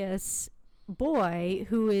curious boy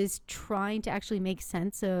who is trying to actually make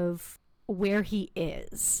sense of where he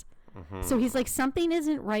is. So he's like, something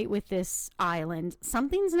isn't right with this island.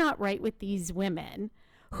 Something's not right with these women.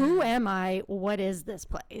 Who am I? What is this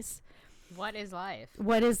place? What is life?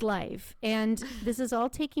 What is life? And this is all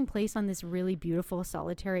taking place on this really beautiful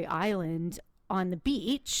solitary island on the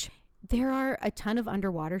beach. There are a ton of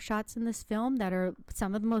underwater shots in this film that are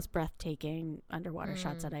some of the most breathtaking underwater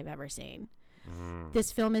shots that I've ever seen.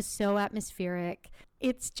 This film is so atmospheric.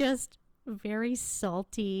 It's just very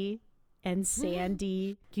salty and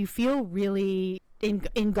sandy. You feel really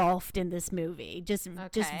engulfed in this movie, just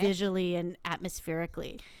visually and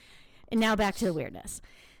atmospherically. And now back to the weirdness.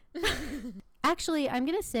 Actually, I'm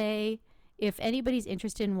going to say, if anybody's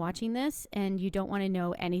interested in watching this and you don't want to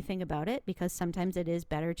know anything about it, because sometimes it is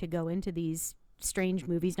better to go into these strange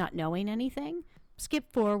movies not knowing anything,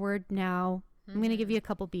 skip forward now. I'm going to give you a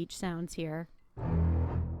couple beach sounds here.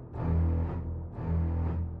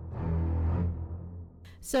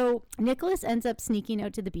 So Nicholas ends up sneaking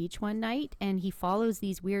out to the beach one night and he follows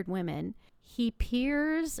these weird women. He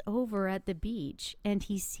peers over at the beach and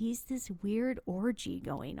he sees this weird orgy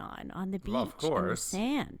going on the beach in the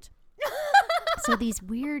sand. So these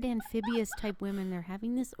weird amphibious type women, they're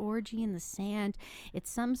having this orgy in the sand.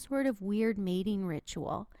 It's some sort of weird mating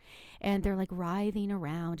ritual. And they're like writhing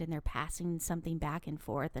around and they're passing something back and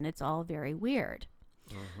forth and it's all very weird.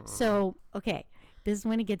 So, okay. This is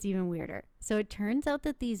when it gets even weirder. So it turns out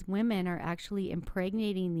that these women are actually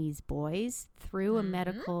impregnating these boys through a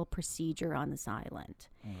medical procedure on this island.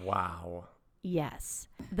 Wow. Yes.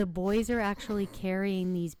 The boys are actually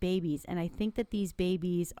carrying these babies. And I think that these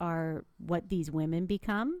babies are what these women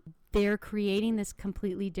become. They're creating this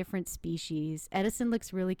completely different species. Edison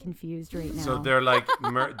looks really confused right now. So they're like,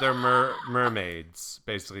 mermaids,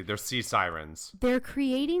 basically. They're sea sirens. They're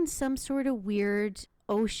creating some sort of weird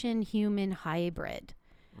ocean human hybrid.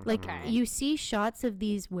 Like you see shots of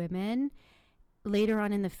these women later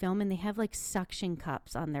on in the film and they have like suction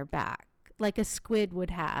cups on their back like a squid would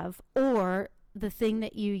have, or the thing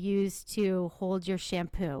that you use to hold your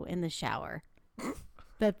shampoo in the shower.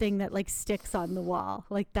 The thing that like sticks on the wall.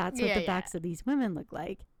 Like that's what the backs of these women look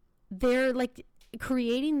like. They're like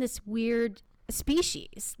creating this weird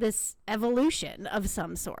species, this evolution of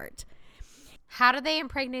some sort. How do they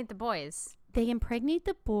impregnate the boys? They impregnate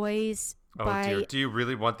the boys by... dear. Do you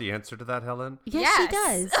really want the answer to that, Helen? Yes, she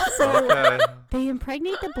does. So they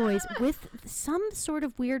impregnate the boys with some sort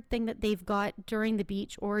of weird thing that they've got during the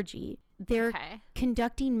beach orgy. They're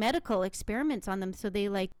conducting medical experiments on them, so they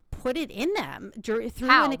like put it in them through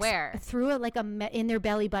Where? Through in their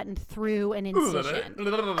belly button through an incision.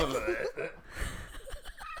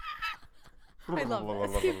 I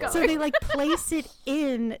love this. Keep going. So they like place it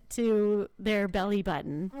into their belly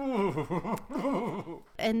button.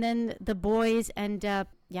 And then the boys end up,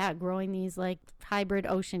 growing these like hybrid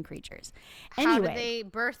ocean creatures. Anyway, how do they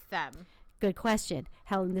birth them? Good question,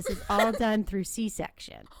 Helen. This is all done through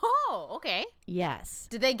C-section. Oh, okay. Yes.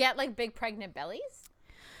 Do they get like big pregnant bellies?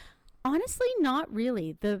 Honestly, not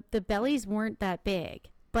really. The bellies weren't that big.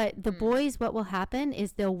 But the boys, what will happen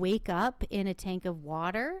is they'll wake up in a tank of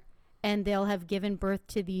water and they'll have given birth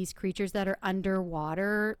to these creatures that are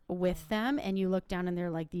underwater with them. And you look down and they're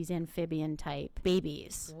like these amphibian type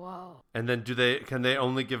babies. Whoa. And then can they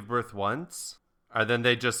only give birth once? Are then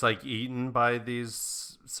they just like eaten by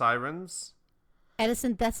these sirens?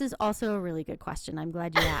 Edison, this is also a really good question. I'm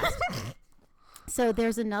glad you asked. So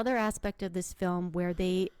there's another aspect of this film where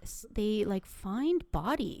they like find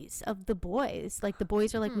bodies of the boys. Like the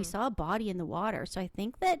boys are like, we saw a body in the water. So I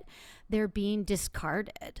think that they're being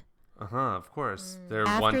discarded. Of course. They're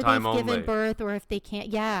after one time they've only. given birth, or if they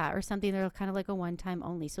can't, or something. They're kind of like a one time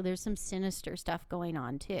only. So there's some sinister stuff going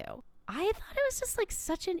on too. I thought it was just like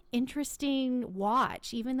such an interesting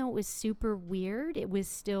watch. Even though it was super weird, it was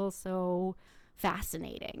still so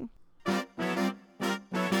fascinating.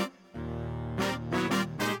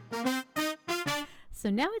 So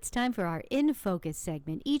now it's time for our In Focus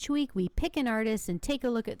segment. Each week we pick an artist and take a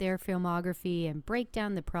look at their filmography and break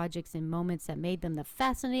down the projects and moments that made them the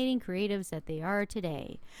fascinating creatives that they are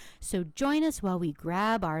today. So join us while we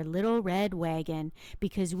grab our little red wagon,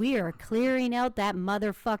 because we are clearing out that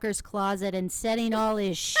motherfucker's closet and setting all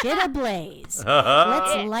his shit ablaze.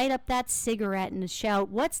 Let's light up that cigarette and shout,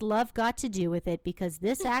 "What's love got to do with it?" Because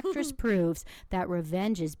this actress proves that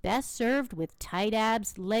revenge is best served with tight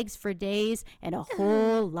abs, legs for days, and a whole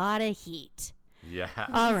lot of heat. Yeah.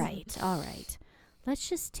 All right. Let's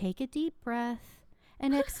just take a deep breath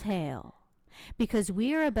and exhale, because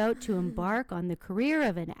we are about to embark on the career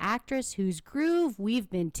of an actress whose groove we've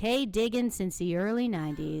been digging since the early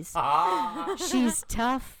 90s. She's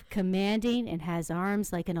tough, commanding, and has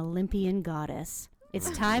arms like an Olympian goddess. It's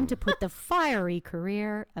time to put the fiery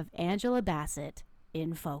career of Angela Bassett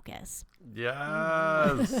in focus.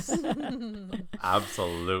 Yes.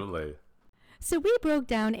 Absolutely. So we broke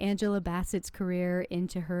down Angela Bassett's career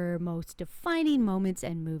into her most defining moments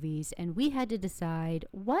and movies, and we had to decide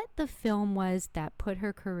what the film was that put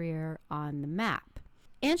her career on the map.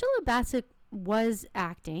 Angela Bassett was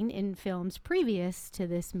acting in films previous to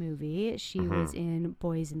this movie. She was in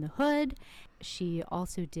Boys in the Hood. She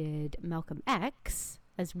also did Malcolm X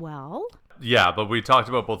as well. Yeah, but we talked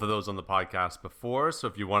about both of those on the podcast before. So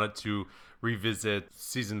if you wanted to revisit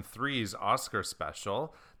season 3's Oscar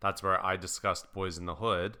special, that's where I discussed Boys in the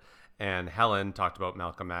Hood. And Helen talked about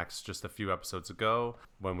Malcolm X just a few episodes ago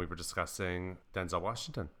when we were discussing Denzel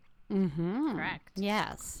Washington. Correct.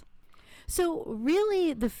 Yes. So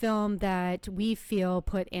really the film that we feel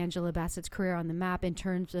put Angela Bassett's career on the map in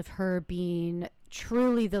terms of her being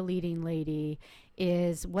truly the leading lady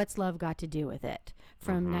is What's Love Got to Do with It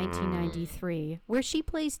from 1993, where she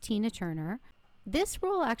plays Tina Turner. This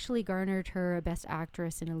role actually garnered her a Best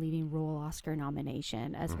Actress in a Leading Role Oscar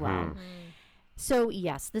nomination as well. So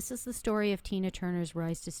yes, this is the story of Tina Turner's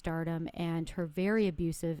rise to stardom and her very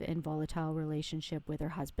abusive and volatile relationship with her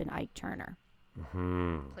husband, Ike Turner.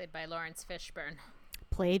 Played by Lawrence Fishburne.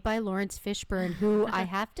 Played by Lawrence Fishburne, who I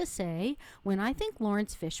have to say, when I think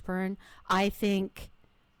Lawrence Fishburne, I think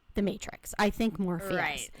The Matrix. I think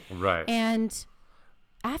Morpheus. Right. And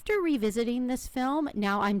after revisiting this film,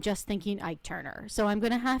 now I'm just thinking Ike Turner. So I'm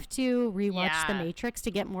going to have to rewatch The Matrix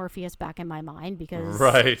to get Morpheus back in my mind, because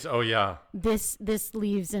Right. Oh, yeah. this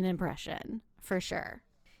leaves an impression for sure.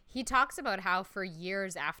 He talks about how for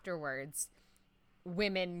years afterwards,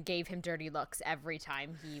 women gave him dirty looks every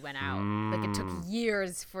time he went out. Like, it took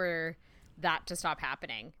years for that to stop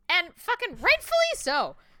happening. And fucking rightfully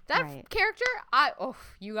so. That character,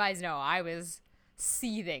 you guys know, I was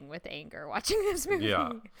seething with anger watching this movie.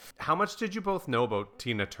 Yeah. How much did you both know about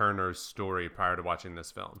Tina Turner's story prior to watching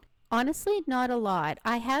this film? Honestly, not a lot.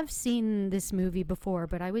 I have seen this movie before,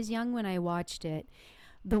 but I was young when I watched it.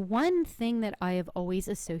 The one thing that I have always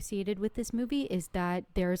associated with this movie is that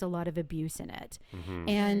there's a lot of abuse in it.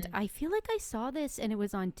 And I feel like I saw this and it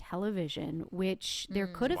was on television, which there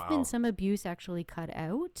could have been some abuse actually cut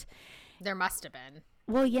out. There must have been.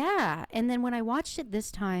 Well, yeah. And then when I watched it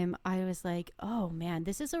this time, I was like, oh man,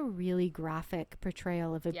 this is a really graphic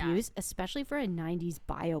portrayal of abuse, especially for a 90s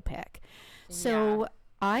biopic. So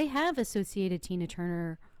I have associated Tina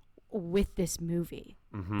Turner with this movie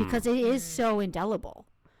because it is so indelible.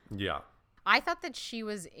 Yeah. I thought that she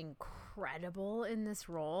was incredible in this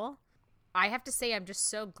role. I have to say, I'm just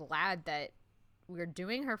so glad that we're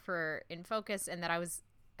doing her for In Focus and that I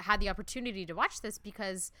had the opportunity to watch this,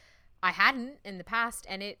 because I hadn't in the past,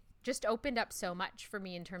 and it just opened up so much for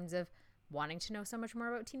me in terms of wanting to know so much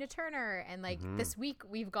more about Tina Turner. And like this week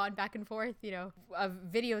we've gone back and forth, of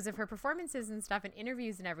videos of her performances and stuff and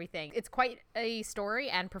interviews and everything. It's quite a story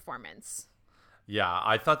and performance. Yeah,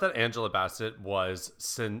 I thought that Angela Bassett was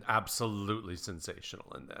absolutely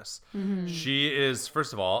sensational in this. She is,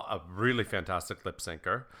 first of all, a really fantastic lip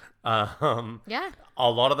syncer. A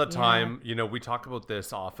lot of the time, we talk about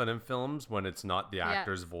this often in films when it's not the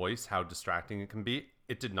actor's voice, how distracting it can be.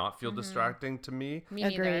 It did not feel distracting to me. Me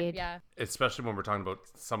neither. Agreed. Yeah. Especially when we're talking about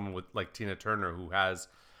someone with like Tina Turner, who has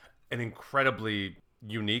an incredibly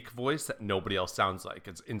unique voice that nobody else sounds like.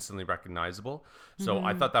 It's instantly recognizable. So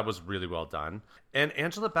I thought that was really well done. And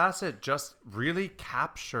Angela Bassett just really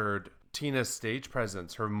captured Tina's stage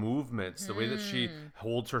presence, her movements, the way that she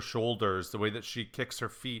holds her shoulders, the way that she kicks her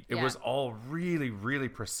feet. It was all really, really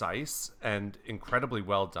precise and incredibly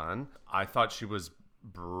well done. I thought she was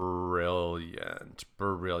brilliant.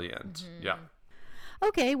 Yeah.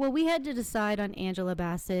 Okay, well, we had to decide on Angela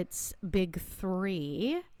Bassett's big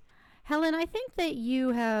three. Helen, I think that you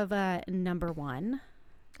have number one.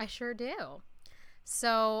 I sure do.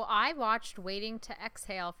 So I watched Waiting to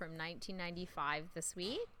Exhale from 1995 this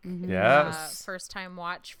week. Yes. First time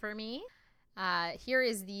watch for me. Here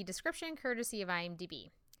is the description courtesy of IMDb.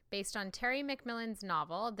 Based on Terry McMillan's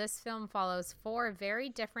novel, this film follows 4 very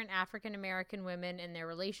different African-American women in their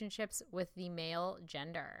relationships with the male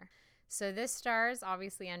gender. So this stars,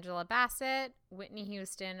 obviously, Angela Bassett, Whitney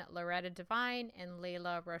Houston, Loretta Devine, and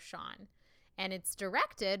Layla Rochon. And it's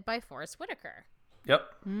directed by Forrest Whitaker. Yep.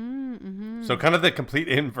 So kind of the complete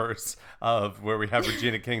inverse of where we have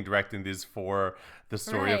Regina King directing the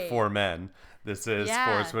story of 4 men. This is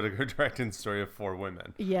Forrest Whitaker directing the story of 4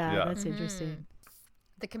 women. Yeah. That's interesting.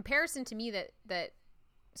 The comparison to me that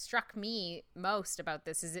struck me most about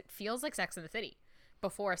this is it feels like Sex and the City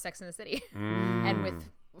before Sex and the City and with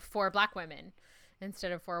 4 black women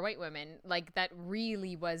instead of 4 white women. Like, that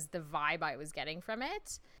really was the vibe I was getting from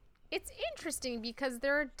it. It's interesting because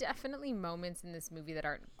there are definitely moments in this movie that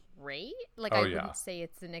aren't great. Like, I wouldn't say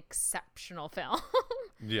it's an exceptional film.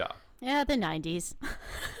 Yeah, the 90s.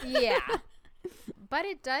 Yeah. But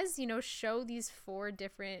it does, show these 4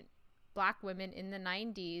 different black women in the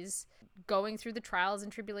 90s going through the trials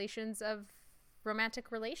and tribulations of romantic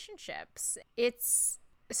relationships. It's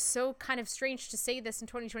so kind of strange to say this in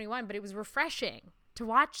 2021, but it was refreshing to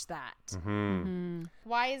watch that.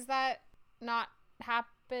 Why is that not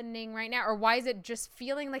happening right now? Or why is it just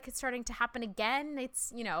feeling like it's starting to happen again?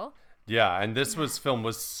 It's, Yeah, and this film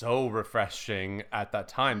was so refreshing at that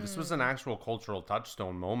time. This was an actual cultural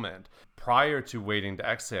touchstone moment. Prior to Waiting to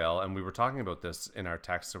Exhale, and we were talking about this in our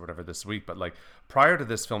text or whatever this week, but like prior to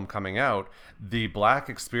this film coming out, the black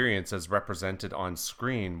experience as represented on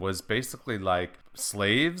screen was basically like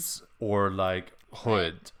slaves or like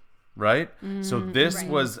hood, right? So this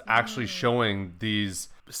was actually showing these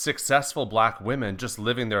successful black women just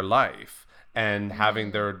living their life and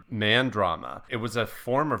having their man drama. It was a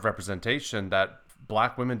form of representation that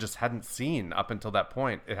black women just hadn't seen up until that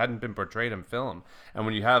point. It hadn't been portrayed in film. And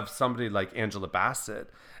when you have somebody like Angela Bassett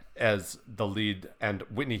as the lead and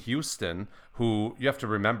Whitney Houston, who you have to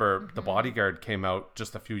remember, The Bodyguard came out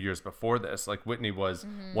just a few years before this. Like, Whitney was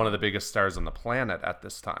one of the biggest stars on the planet at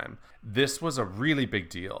this time. This was a really big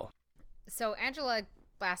deal. So Angela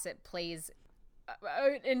Bassett plays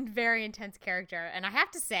a very intense character. And I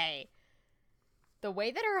have to say, the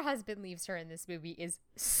way that her husband leaves her in this movie is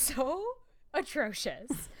so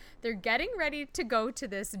atrocious. They're getting ready to go to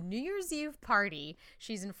this New Year's Eve party.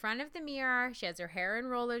 She's in front of the mirror. She has her hair in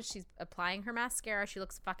rollers. She's applying her mascara. She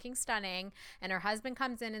looks fucking stunning. And her husband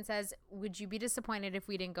comes in and says, "Would you be disappointed if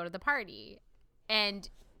we didn't go to the party?" And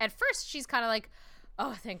at first she's kind of like,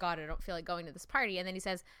 "Oh, thank God I don't feel like going to this party." And then he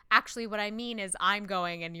says, "Actually, what I mean is I'm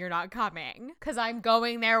going and you're not coming because I'm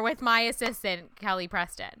going there with my assistant, Kelly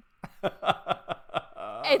Preston."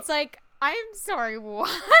 It's like, I'm sorry,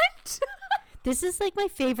 what? This is like my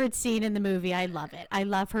favorite scene in the movie. I love it. I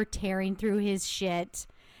love her tearing through his shit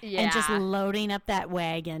and just loading up that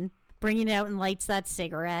wagon, bringing it out and lights that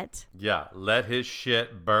cigarette. Yeah, let his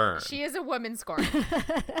shit burn. She is a woman scorn.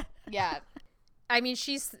 Yeah. I mean,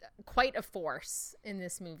 she's quite a force in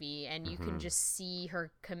this movie, and you can just see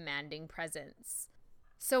her commanding presence.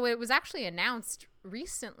 So it was actually announced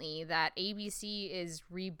recently that ABC is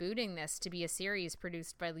rebooting this to be a series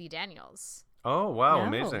produced by Lee Daniels. Oh, wow. Oh,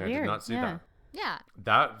 Amazing. weird. I did not see that. Yeah.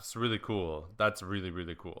 That's really cool. That's really,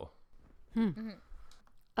 really cool.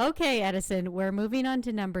 Okay, Edison, we're moving on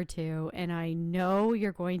to number 2, and I know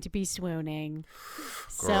you're going to be swooning.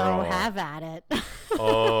 So Girl. have at it.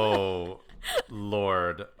 Oh,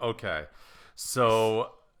 Lord. Okay.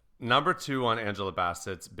 So number 2 on Angela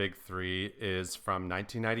Bassett's big 3 is from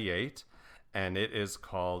 1998, and it is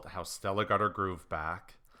called How Stella Got Her Groove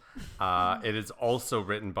Back. It is also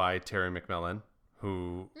written by Terry McMillan,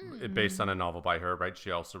 who based on a novel by her, right?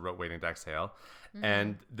 She also wrote Waiting to Exhale.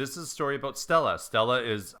 And this is a story about Stella. Stella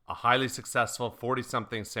is a highly successful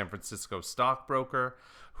 40-something San Francisco stockbroker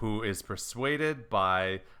who is persuaded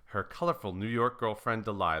by her colorful New York girlfriend,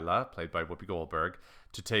 Delilah, played by Whoopi Goldberg,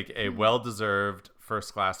 to take a well-deserved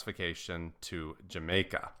first-class vacation to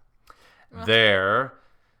Jamaica. There,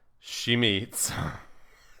 she meets...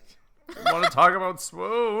 want to talk about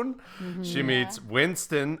swoon? She meets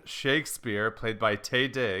Winston Shakespeare, played by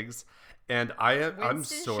Taye Diggs, and I'm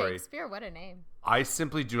sorry. Shakespeare, what a name. I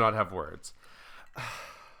simply do not have words.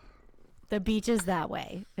 The beach is that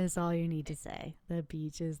way, is all you need to say. The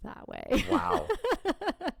beach is that way. Wow.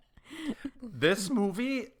 This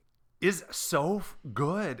movie is so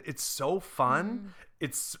good. It's so fun.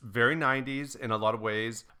 It's very 90s in a lot of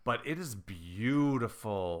ways, but it is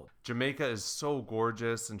beautiful. Jamaica is so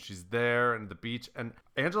gorgeous, and she's there and the beach. And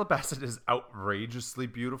Angela Bassett is outrageously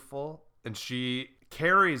beautiful, and she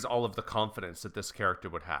carries all of the confidence that this character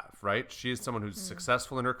would have, right? She is someone who's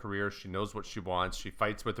successful in her career. She knows what she wants. She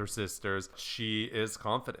fights with her sisters. She is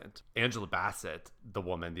confident. Angela Bassett, the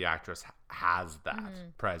woman, the actress, has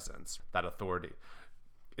that presence, that authority.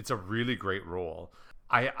 It's a really great role.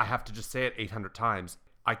 I have to just say it 800 times.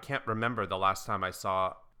 I can't remember the last time I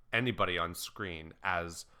saw anybody on screen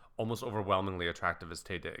as almost overwhelmingly attractive as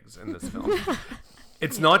Taye Diggs in this film.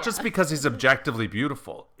 It's not just because he's objectively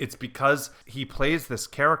beautiful. It's because he plays this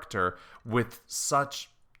character with such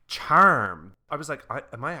charm. I was like,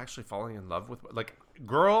 am I actually falling in love with... Like,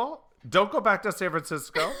 girl, don't go back to San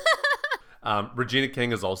Francisco. Regina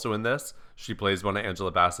King is also in this. She plays one of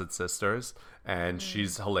Angela Bassett's sisters, and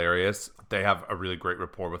she's hilarious. They have a really great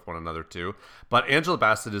rapport with one another, too. But Angela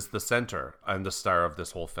Bassett is the center and the star of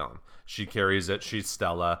this whole film. She carries it. She's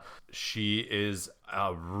Stella. She is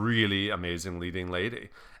a really amazing leading lady.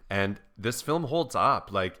 And this film holds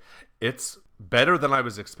up. Like, it's better than I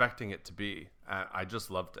was expecting it to be. I just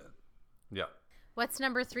loved it. Yeah. What's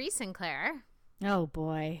number 3, Sinclair? Oh,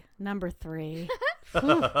 boy. Number 3.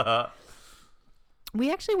 We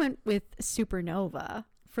actually went with Supernova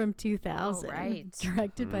from 2000,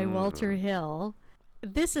 directed by Walter Hill.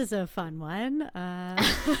 This is a fun one.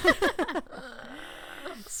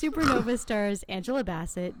 Supernova stars Angela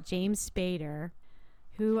Bassett, James Spader,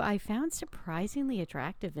 who I found surprisingly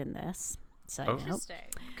attractive in this. Interesting.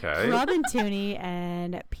 Okay. Robin Tunney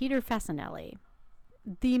and Peter Fasinelli.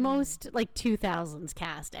 The most 2000s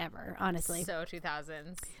cast ever, honestly. So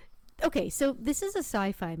 2000s. Okay, so this is a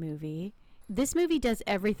sci-fi movie. This movie does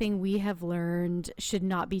everything we have learned should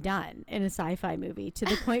not be done in a sci-fi movie, to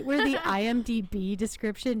the point where the IMDb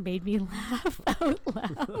description made me laugh out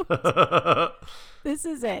loud. This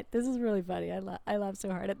is it. This is really funny. I laugh so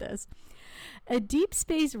hard at this. A deep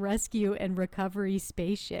space rescue and recovery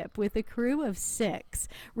spaceship with a crew of 6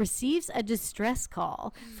 receives a distress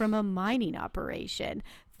call from a mining operation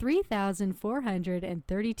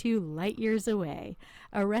 3,432 light years away.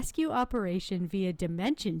 A rescue operation via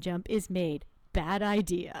dimension jump is made. Bad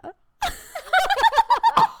idea.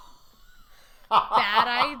 Bad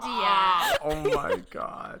idea. Oh my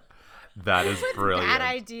God. That is brilliant. Bad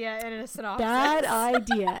idea in a synopsis. Bad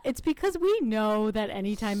idea. It's because we know that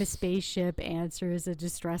anytime a spaceship answers a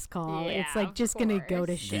distress call, it's just going to go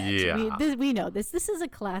to shit. Yeah. We know this. This is a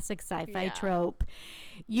classic sci-fi trope.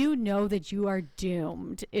 You know that you are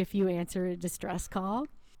doomed if you answer a distress call.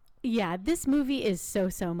 Yeah, this movie is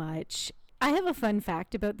so much. I have a fun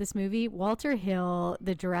fact about this movie. Walter Hill,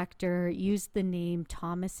 the director, used the name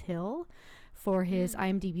Thomas Hill for his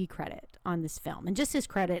IMDb credit on this film, and just his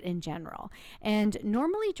credit in general. And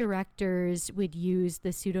normally directors would use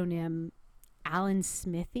the pseudonym Alan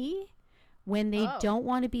Smithy when they don't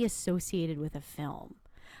want to be associated with a film.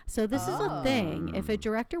 So this is a thing. If a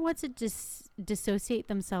director wants to dissociate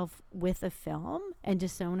themselves with a film and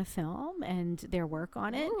disown a film and their work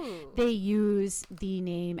on it, they use the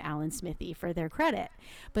name Alan Smithy for their credit.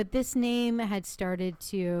 But this name had started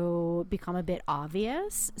to become a bit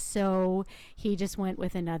obvious, so he just went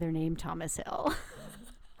with another name, Thomas Hill.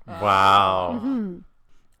 Wow.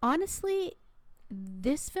 Honestly,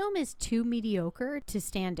 this film is too mediocre to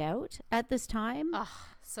stand out at this time. Ugh,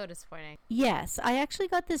 so disappointing. Yes, I actually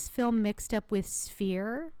got this film mixed up with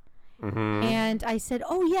Sphere. And I said,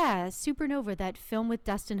 oh yeah, Supernova, that film with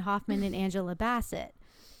Dustin Hoffman and Angela Bassett.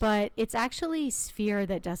 But it's actually Sphere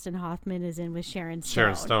that Dustin Hoffman is in with Sharon Stone.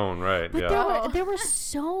 Sharon Stone, right. But there were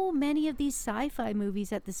so many of these sci-fi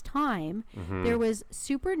movies at this time. There was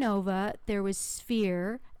Supernova, there was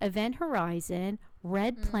Sphere, Event Horizon,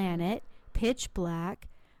 Red Planet, Pitch Black,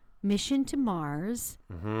 Mission to Mars.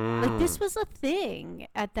 Like, this was a thing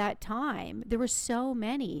at that time. There were so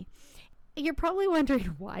many. You're probably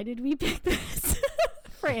wondering, why did we pick this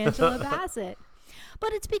for Angela Bassett?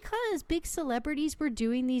 But it's because big celebrities were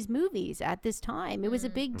doing these movies at this time. It was a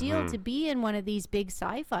big deal to be in one of these big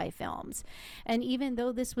sci-fi films. And even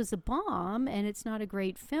though this was a bomb and it's not a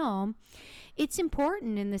great film, it's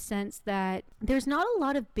important in the sense that there's not a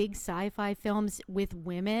lot of big sci-fi films with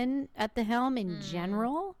women at the helm in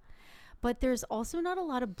general. But there's also not a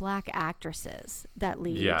lot of black actresses that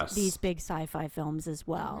lead these big sci-fi films as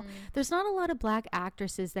well. There's not a lot of black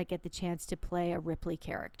actresses that get the chance to play a Ripley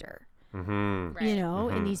character. Mm-hmm. you know,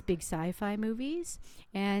 in these big sci-fi movies.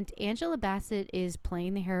 And Angela Bassett is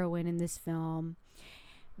playing the heroine in this film.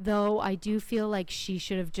 Though I do feel like she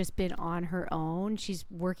should have just been on her own. She's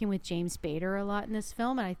working with James Spader a lot in this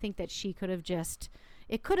film, and I think that she could have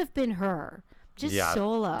it could have been her, just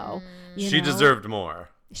solo. She deserved more.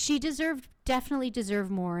 She definitely deserved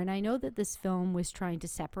more. And I know that this film was trying to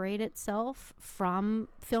separate itself from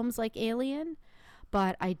films like Alien,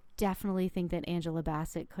 but I definitely think that Angela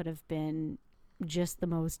Bassett could have been just the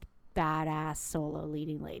most badass solo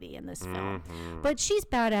leading lady in this film. But she's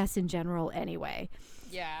badass in general anyway.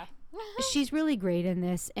 Yeah. She's really great in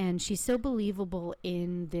this, and she's so believable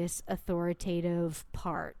in this authoritative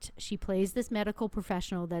part. She plays this medical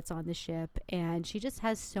professional that's on the ship, and she just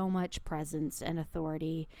has so much presence and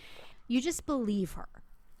authority. You just believe her.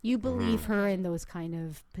 You believe her in those kind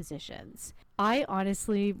of positions. I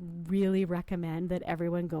honestly really recommend that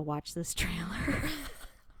everyone go watch this trailer.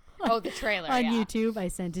 Oh, the trailer on YouTube. I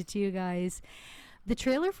sent it to you guys. The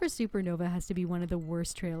trailer for Supernova has to be one of the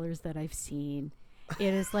worst trailers that I've seen.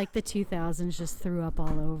 It is like the 2000s just threw up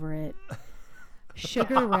all over it.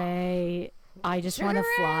 Sugar Ray, I Just Want to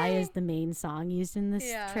Fly is the main song used in this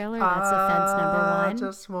trailer. That's offense number 1. I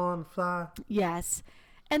just want to fly. Yes.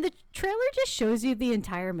 And the trailer just shows you the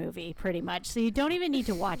entire movie, pretty much. So you don't even need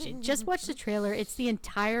to watch it. Just watch the trailer. It's the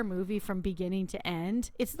entire movie from beginning to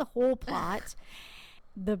end. It's the whole plot.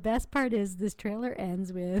 The best part is this trailer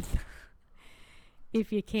ends with,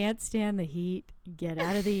 if you can't stand the heat, get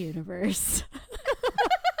out of the universe.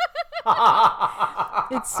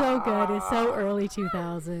 It's so good. It's so early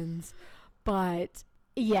 2000s. But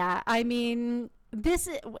yeah, I mean, this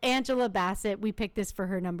Angela Bassett, we picked this for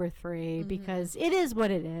her number 3 because it is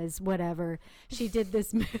what it is. Whatever. She did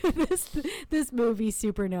this this movie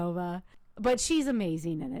Supernova, but she's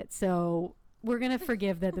amazing in it. So we're going to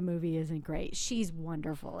forgive that the movie isn't great. She's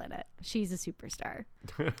wonderful in it. She's a superstar.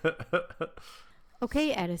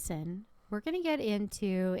 Okay, Edison, we're going to get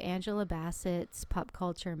into Angela Bassett's pop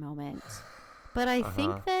culture moment. But I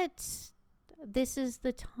think that this is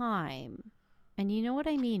the time. And you know what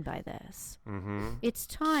I mean by this. It's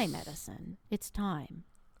time, Edison. It's time.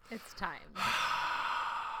 It's time.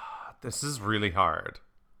 This is really hard.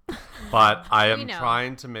 But I am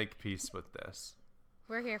trying to make peace with this.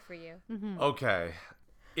 We're here for you. Okay.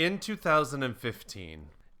 In 2015,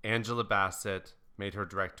 Angela Bassett made her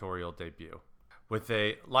directorial debut with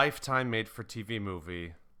a Lifetime made-for-TV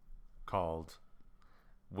movie called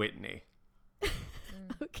Whitney.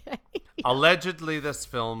 Okay. Allegedly, this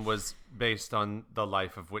film was based on the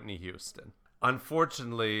life of Whitney Houston.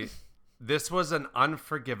 Unfortunately, this was an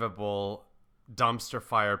unforgivable dumpster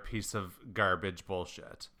fire piece of garbage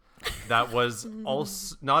bullshit that was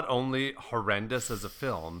also not only horrendous as a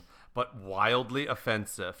film, but wildly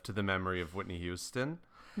offensive to the memory of Whitney Houston.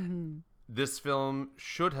 This film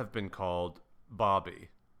should have been called Bobby.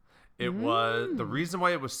 It was the reason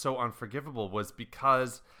why it was so unforgivable was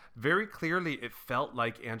because very clearly it felt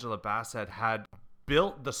like Angela Bassett had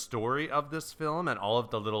built the story of this film and all of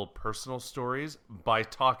the little personal stories by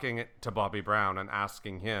talking to Bobby Brown and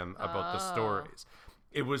asking him about the stories.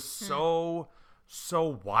 It was so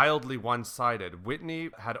wildly one-sided. Whitney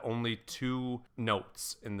had only 2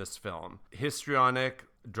 notes in this film: histrionic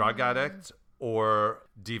drug addict or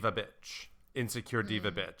diva bitch, insecure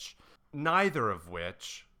diva bitch. Neither of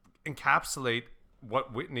which encapsulate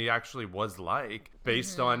what Whitney actually was like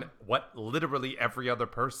based on what literally every other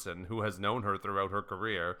person who has known her throughout her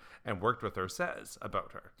career and worked with her says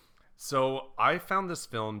about her. So I found this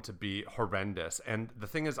film to be horrendous. And the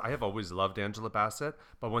thing is, I have always loved Angela Bassett,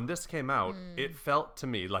 but when this came out, it felt to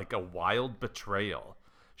me like a wild betrayal.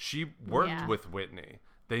 She worked with Whitney.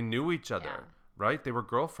 They knew each other, right? They were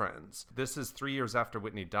girlfriends. This is 3 years after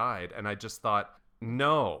Whitney died. And I just thought,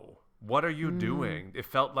 no, what are you doing? It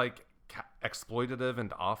felt like exploitative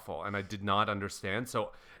and awful, and I did not understand.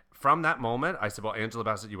 So from that moment, I said, well, Angela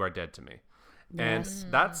Bassett, you are dead to me. Yes.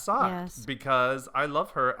 And that sucked because I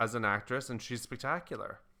love her as an actress and she's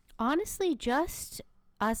spectacular. Honestly, just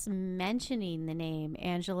us mentioning the name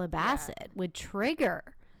Angela Bassett would trigger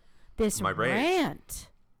this My rage. rant.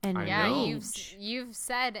 And you've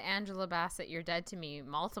said Angela Bassett, you're dead to me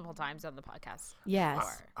multiple times on the podcast.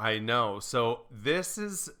 Yes. I know. So this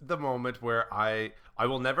is the moment where I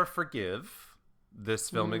will never forgive this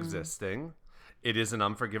film existing. It is an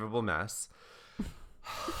unforgivable mess.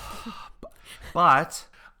 But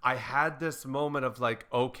I had this moment of like,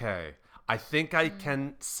 okay, I think I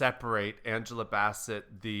can separate Angela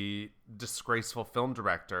Bassett, the disgraceful film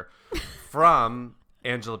director, from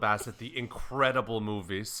Angela Bassett, the incredible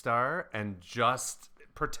movie star, and just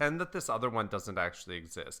pretend that this other one doesn't actually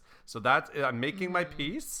exist. So that I'm making my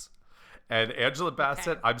peace, And Angela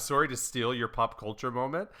Bassett, I'm sorry to steal your pop culture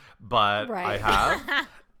moment, but I Right. have.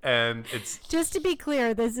 And it's Just to be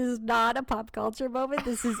clear, this is not a pop culture moment.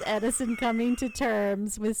 This is Edison coming to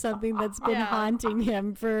terms with something that's been haunting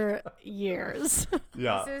him for years.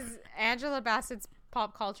 yeah. This is Angela Bassett's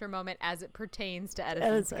pop culture moment as it pertains to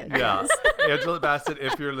Edison Skinner. Yeah. Angela Bassett,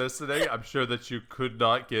 if you're listening, I'm sure that you could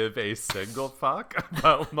not give a single fuck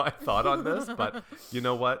about my thought on this, but you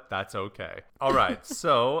know what? That's okay. All right.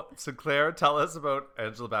 So, Sinclair, tell us about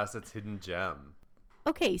Angela Bassett's hidden gem.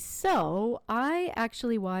 Okay, so I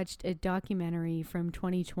actually watched a documentary from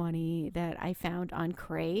 2020 that I found on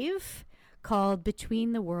Crave called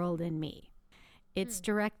Between the World and Me. It's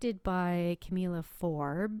directed by Camila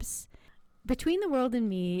Forbes. Between the World and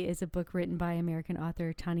Me is a book written by American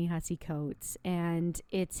author Ta-Nehisi Coates, and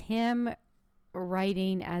it's him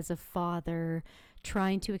writing as a father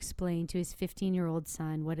trying to explain to his 15-year-old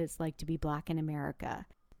son what it's like to be Black in America.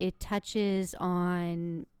 It touches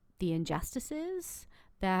on the injustices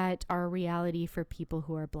that are a reality for people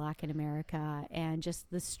who are Black in America and just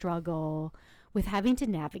the struggle with having to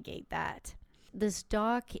navigate that. This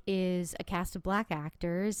doc is a cast of Black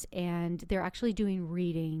actors, and they're actually doing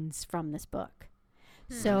readings from this book.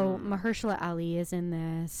 So Mahershala Ali is in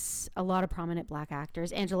this, a lot of prominent Black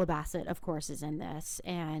actors. Angela Bassett, of course, is in this.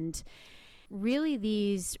 And really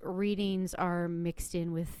these readings are mixed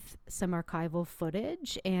in with some archival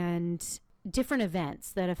footage and different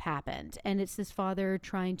events that have happened. And it's this father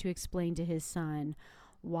trying to explain to his son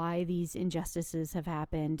why these injustices have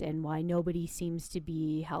happened and why nobody seems to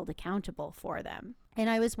be held accountable for them. And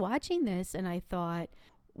I was watching this and I thought,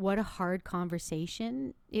 what a hard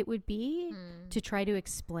conversation it would be to try to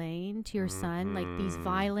explain to your son, like, these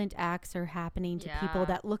violent acts are happening to people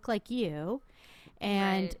that look like you,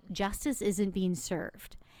 and justice isn't being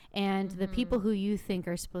served. And the people who you think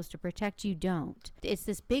are supposed to protect you don't. It's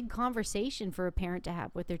this big conversation for a parent to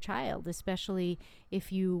have with their child, especially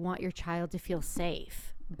if you want your child to feel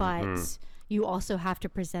safe. But you also have to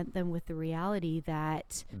present them with the reality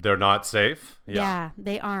that They're not safe?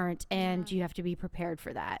 they aren't, and you have to be prepared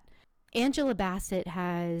for that. Angela Bassett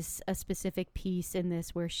has a specific piece in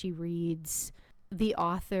this where she reads the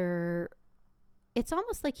author. It's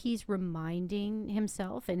almost like he's reminding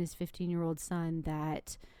himself and his 15-year-old son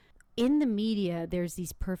that in the media, there's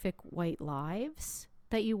these perfect white lives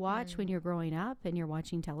that you watch when you're growing up and you're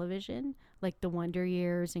watching television, like The Wonder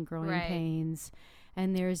Years and Growing Pains.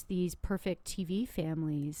 And there's these perfect TV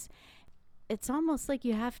families. It's almost like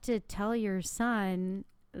you have to tell your son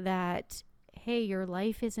that, hey, your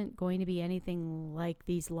life isn't going to be anything like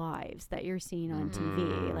these lives that you're seeing on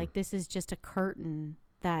TV. Like, this is just a curtain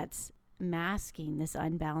that's masking this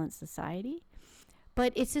unbalanced society.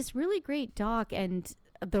 But it's this really great doc, and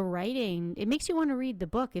the writing, it makes you want to read the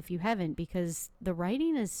book if you haven't, because the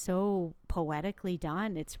writing is so poetically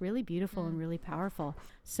done. It's really beautiful and really powerful.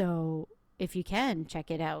 So if you can, check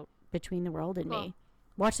it out, Between the World and Me.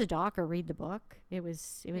 Watch the doc or read the book. It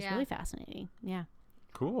was really fascinating. Yeah.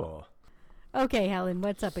 Cool. Okay, Helen,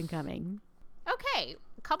 what's up and coming? Okay,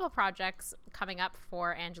 a couple projects coming up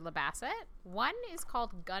for Angela Bassett. One is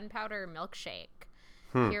called Gunpowder Milkshake.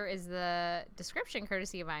 Here is the description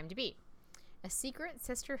courtesy of IMDb. A secret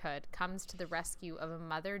sisterhood comes to the rescue of a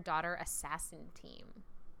mother-daughter assassin team.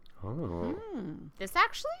 Oh. This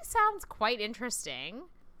actually sounds quite interesting.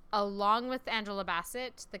 Along with Angela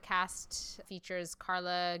Bassett, the cast features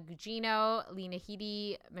Carla Gugino, Lena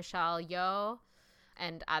Headey, Michelle Yeoh,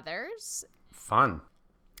 and others. Fun.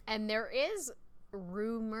 And there is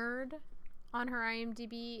rumored on her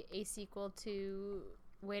IMDb a sequel to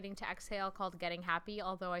Waiting to Exhale called Getting Happy,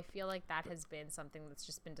 although I feel like that has been something that's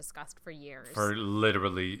just been discussed for years. For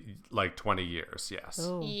literally like 20 years, yes.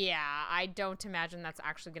 Oh. Yeah, I don't imagine that's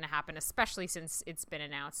actually going to happen, especially since it's been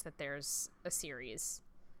announced that there's a series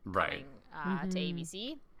Right. coming to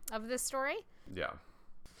ABC of this story. Yeah.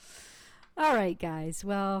 All right, guys.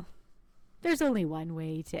 Well, there's only one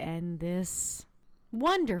way to end this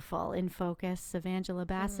wonderful In Focus of Angela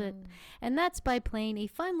Bassett, and that's by playing a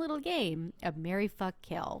fun little game of Marry, Fuck,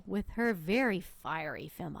 Kill with her very fiery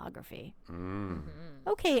filmography.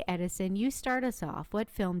 Okay, Edison, you start us off. What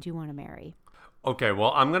film do you want to marry? Okay,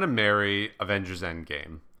 well, I'm going to marry Avengers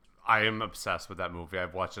Endgame. I am obsessed with that movie.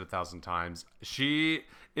 I've watched it 1,000 times. She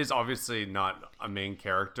is obviously not a main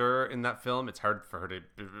character in that film. It's hard for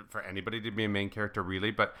anybody to be a main character,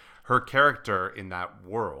 really. But her character in that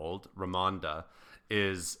world, Ramonda,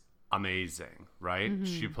 is amazing, right?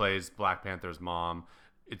 She plays Black Panther's mom.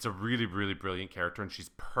 It's a really, really brilliant character, and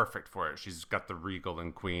she's perfect for it. She's got the regal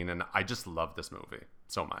and queen, and I just love this movie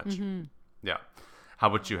so much. Yeah. How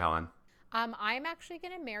about you, Helen? I'm actually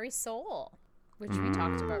going to marry Soul. which we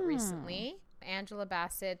talked about recently. Angela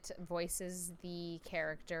Bassett voices the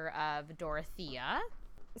character of Dorothea.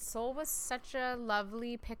 Soul was such a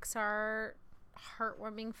lovely Pixar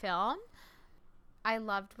heartwarming film. I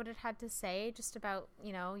loved what it had to say just about,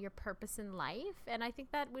 your purpose in life. And I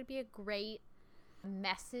think that would be a great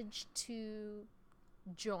message to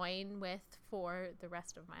join with for the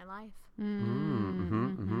rest of my life.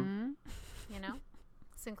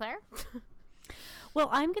 Sinclair? Well,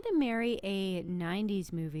 I'm going to marry a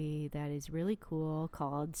 90s movie that is really cool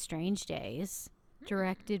called Strange Days,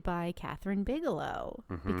 directed by Catherine Bigelow,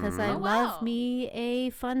 because I love me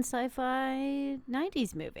a fun sci-fi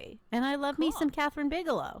 90s movie, and I love me some Catherine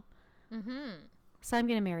Bigelow. So I'm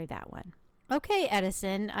going to marry that one. Okay,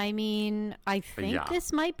 Edison, I mean, I think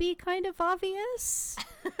this might be kind of obvious.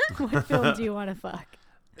 What film do you want to fuck?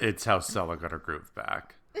 It's How Stella Got Her Groove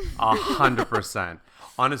Back. 100%.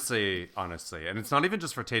 Honestly, and it's not even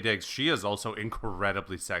just for Taye Diggs. She is also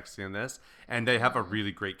incredibly sexy in this, and they have a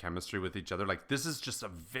really great chemistry with each other. Like, this is just a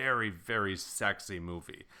very, very sexy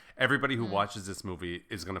movie. Everybody who watches this movie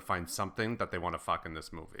is going to find something that they want to fuck in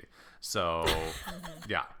this movie. So,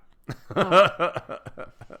 yeah.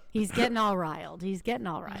 He's getting all riled.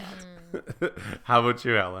 How about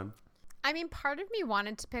you, Ellen? I mean, part of me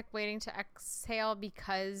wanted to pick Waiting to Exhale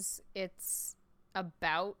because it's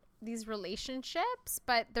about these relationships,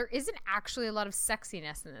 but there isn't actually a lot of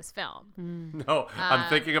sexiness in this film. No, I'm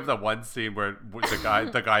thinking of the one scene where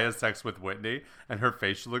the guy has sex with Whitney, and her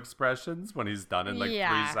facial expressions when he's done in 3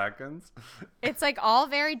 seconds. It's like all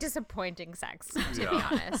very disappointing sex, to be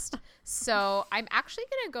honest. So I'm actually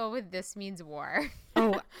gonna go with This Means War.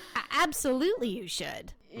 Oh, absolutely, you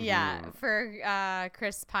should. Yeah, for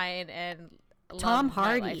Chris Pine and Tom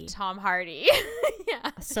Hardy. Tom Hardy.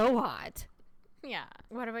 Yeah, so hot. Yeah.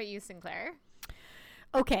 What about you, Sinclair?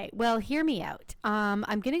 Okay, well, hear me out. I'm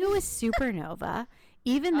going to go with Supernova,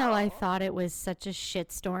 even though I thought it was such a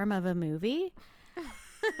shitstorm of a movie.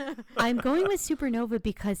 I'm going with Supernova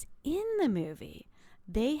because in the movie,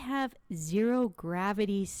 they have zero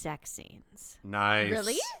gravity sex scenes. Nice.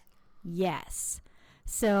 Really? Yes.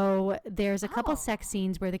 So there's a couple sex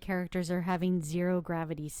scenes where the characters are having zero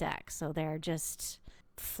gravity sex. So they're just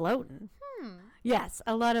floating. Yes,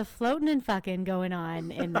 a lot of floating and fucking going on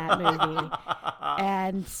in that movie.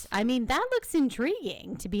 And, I mean, that looks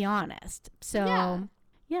intriguing, to be honest. So,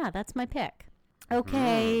 yeah that's my pick.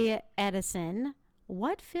 Okay, Edison,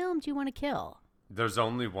 what film do you want to kill? There's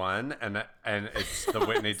only one, and it's the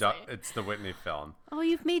Whitney it's the Whitney film. Oh,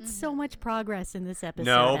 you've made so much progress in this episode,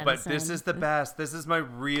 No, Edison. but this is the best. This is how I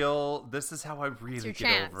really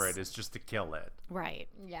get over it, is just to kill it. Right.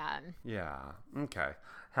 Yeah. Yeah. Okay.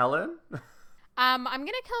 Helen? I'm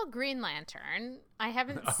gonna kill Green Lantern. I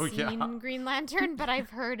haven't seen Green Lantern, but I've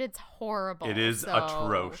heard it's horrible. It is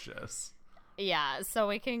atrocious. Yeah, so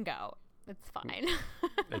we can go. It's fine.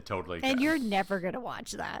 It totally And can. you're never gonna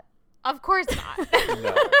watch that. Of course not.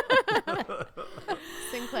 No.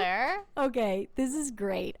 Sinclair? Okay, this is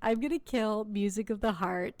great. I'm gonna kill Music of the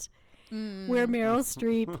Heart, where Meryl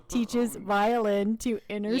Streep teaches violin to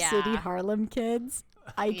inner city Harlem kids.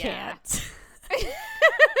 I can't.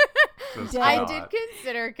 I did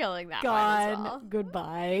consider killing that one as well. Gone.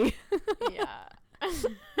 Goodbye. Yeah.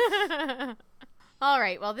 All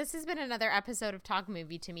right. Well, this has been another episode of Talk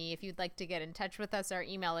Movie to Me. If you'd like to get in touch with us, our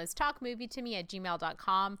email is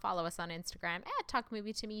talkmovietome@gmail.com. Follow us on Instagram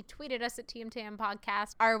 @talkmovietome. Tweet at us at TMTM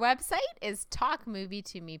Podcast. Our website is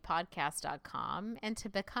talkmovietomepodcast.com. And to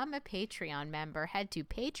become a Patreon member, head to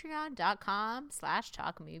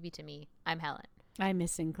patreon.com/talkmovietome. I'm Helen. I'm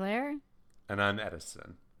Miss Sinclair. And I'm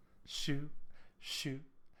Edison. Shoo, shoo,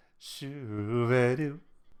 shoo-ba-doo.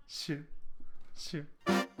 Shoo, shoo.